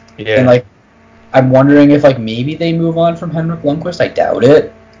 Yeah. And, like, I'm wondering if, like, maybe they move on from Henrik Lundqvist. I doubt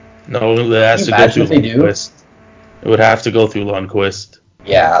it. No, it has to go through Lundqvist. It would have to go through Lundqvist.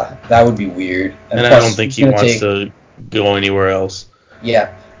 Yeah, that would be weird. And I don't think he wants to go anywhere else.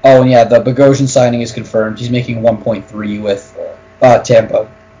 Yeah. Oh, and yeah, the Bogosian signing is confirmed. He's making 1.3 with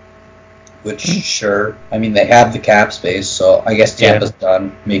Tampa. Which, sure. I mean, they have the cap space, so I guess Tampa's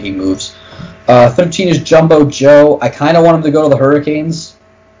done making moves. 13 is Jumbo Joe. I kind of want him to go to the Hurricanes.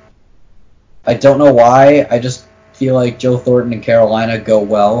 I don't know why. I just feel like Joe Thornton and Carolina go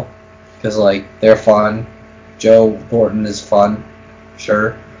well. Because, like, they're fun. Joe Thornton is fun.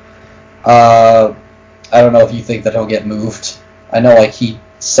 Sure. I don't know if you think that he'll get moved. I know, like, he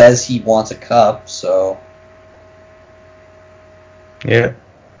says he wants a cup, so... Yeah.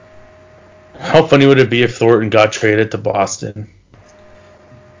 How funny would it be if Thornton got traded to Boston?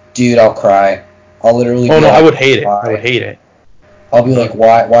 Dude, I'll cry. I'll literally... Oh, no, I would hate it. I would hate it. I'll be like,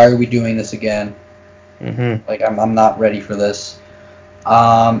 why are we doing this again? Mm-hmm. Like, I'm not ready for this.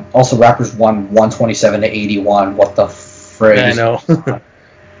 Also, Raptors won 127 to 81. What the frig? I know.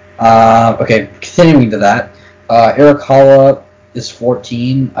 Okay, continuing to that. Eric Holla is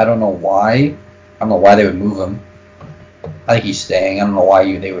 14. I don't know why. I don't know why they would move him. I think he's staying. I don't know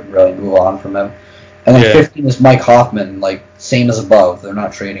why they would really move on from him. And then 15 is Mike Hoffman, like, same as above. They're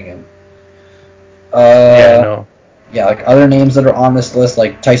not trading him. No. Yeah, like, other names that are on this list,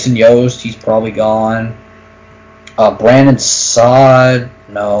 like Tyson Yost, he's probably gone. Brandon Saad,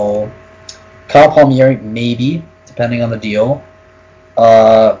 no. Kyle Palmieri, maybe, depending on the deal.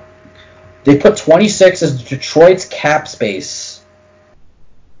 They put 26 as Detroit's cap space.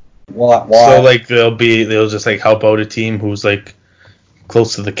 Why? So, like, they'll just, like, help out a team who's, like,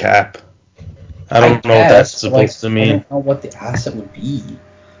 close to the cap. I don't know what that's supposed to mean. I don't know what the asset would be.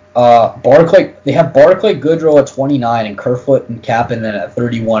 They have Barclay Goodrow at 29 and Kerfoot and Kapanen at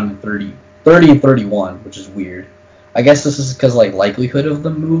 31 and 30 and 31, which is weird. I guess this is because, like, likelihood of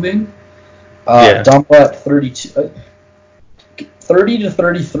them moving. Dumba at 32. 30 to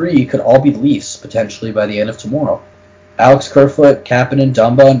 33 could all be Leafs potentially by the end of tomorrow. Alex Kerfoot, Kapanen,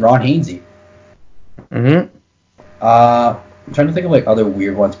 Dumba, and Ron Hainsey. Mm-hmm. I'm trying to think of like other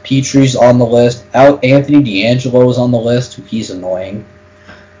weird ones. Petrie's on the list. Anthony D'Angelo is on the list. He's annoying.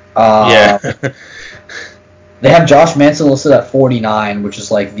 Yeah. They have Josh Manson listed at 49, which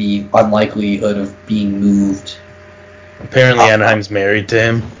is like the unlikelihood of being moved. Apparently Anaheim's married to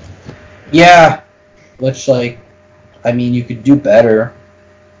him. Yeah, which like, I mean, you could do better.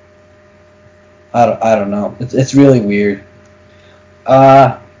 I don't know. It's really weird.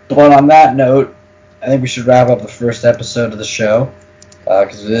 But on that note, I think we should wrap up the first episode of the show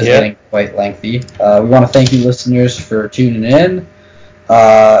because it is getting quite lengthy. We want to thank you, listeners, for tuning in.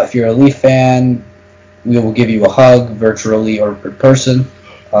 If you're a Leaf fan, we will give you a hug virtually or in person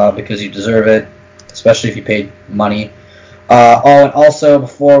because you deserve it, especially if you paid money. Also,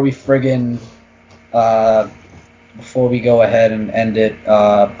 before we go ahead and end it,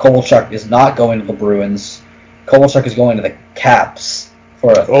 Kovalchuk is not going to the Bruins. Kovalchuk is going to the Caps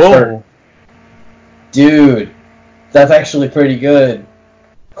for a third. Dude, that's actually pretty good.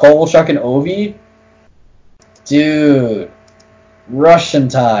 Kovalchuk and Ovi? Dude. Russian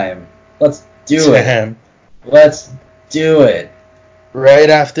time. Let's do it. Let's do it. Right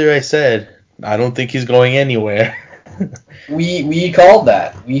after I said, I don't think he's going anywhere. We called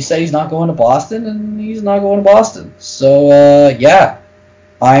that. We said he's not going to Boston, and he's not going to Boston. So, yeah.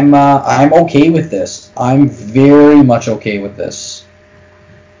 I'm okay with this. I'm very much okay with this.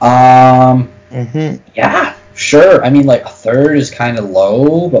 Yeah, sure. I mean, like, a third is kind of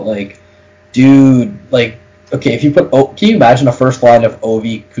low, but, like, dude, like, okay, if you put... can you imagine a first line of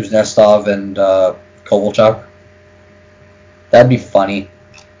Ovi, Kuznetsov, and Kovalchuk? That'd be funny.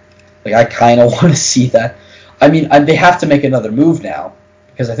 Like, I kind of want to see that. I mean, they have to make another move now,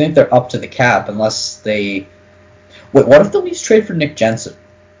 because I think they're up to the cap unless they... Wait, what if the Leafs trade for Nick Jensen?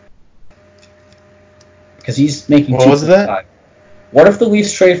 Because he's making... What was that? What if the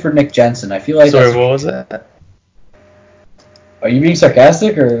Leafs trade for Nick Jensen? I feel like Sorry, what was that? Are you being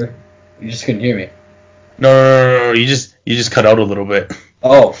sarcastic, or you just couldn't hear me? No. You just cut out a little bit.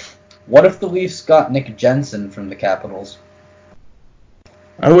 Oh, what if the Leafs got Nick Jensen from the Capitals?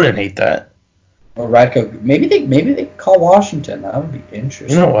 I wouldn't hate that. Or Radko? Maybe they call Washington. That would be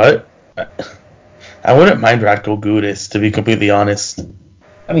interesting. You know what? I wouldn't mind Radko Gudas, to be completely honest.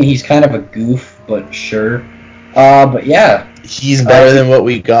 I mean, he's kind of a goof, but sure. But yeah. He's better than what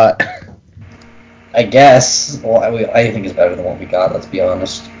we got. I guess. Well, I think it's better than what we got, let's be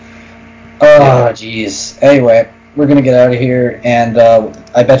honest. Oh, jeez. Anyway, we're going to get out of here, and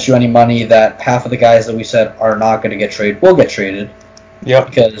I bet you any money that half of the guys that we said are not going to get traded will get traded. Yep.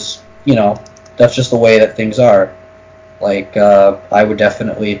 Because, you know, that's just the way that things are. Like, I would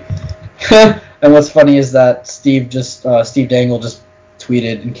definitely... And what's funny is that Steve Dangle just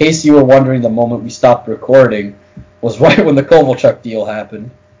tweeted, in case you were wondering, the moment we stopped recording was right when the Kovalchuk deal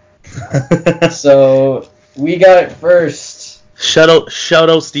happened. So, we got it first. Shout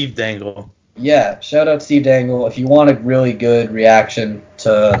out Steve Dangle. Yeah, shout out Steve Dangle. If you want a really good reaction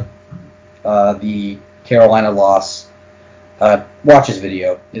to the Carolina loss, watch his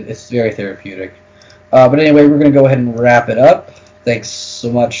video. It's very therapeutic. But anyway, we're going to go ahead and wrap it up. Thanks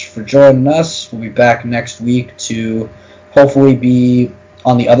so much for joining us. We'll be back next week to hopefully be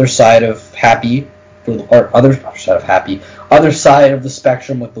on the other side of other side of the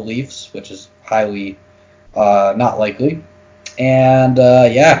spectrum with the Leafs, which is highly not likely. And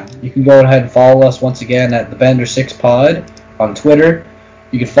yeah, you can go ahead and follow us once again at the Bender 6 Pod on Twitter.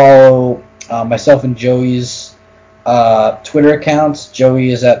 You can follow myself and Joey's Twitter accounts. Joey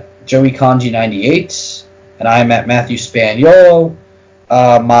is at JoeyKanji98, and I'm at Matthew Spaniolo.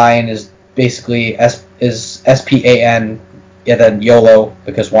 Mine is basically is SPAN, yeah, then YOLO,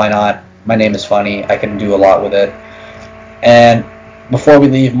 because why not? My name is funny. I can do a lot with it. And before we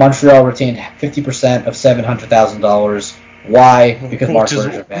leave, Montreal retained 50% of $700,000. Why? Because Marc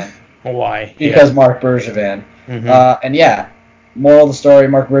Bergevin. Why? Because Marc Bergevin. Mm-hmm. And yeah, moral of the story,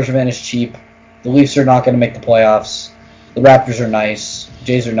 Marc Bergevin is cheap. The Leafs are not going to make the playoffs. The Raptors are nice.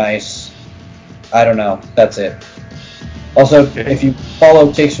 Jays are nice. I don't know. That's it. Also, if you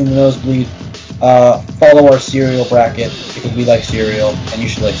follow Takes from the Nosebleed, follow our cereal bracket, because we like cereal, and you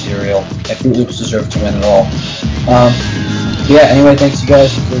should like cereal, and Fruit Loops deserve to win it all. Yeah, anyway, thanks you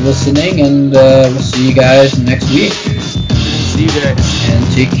guys for listening, and we'll see you guys next week. See you guys. And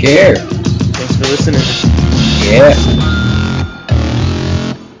take care. Thanks for listening. Yeah.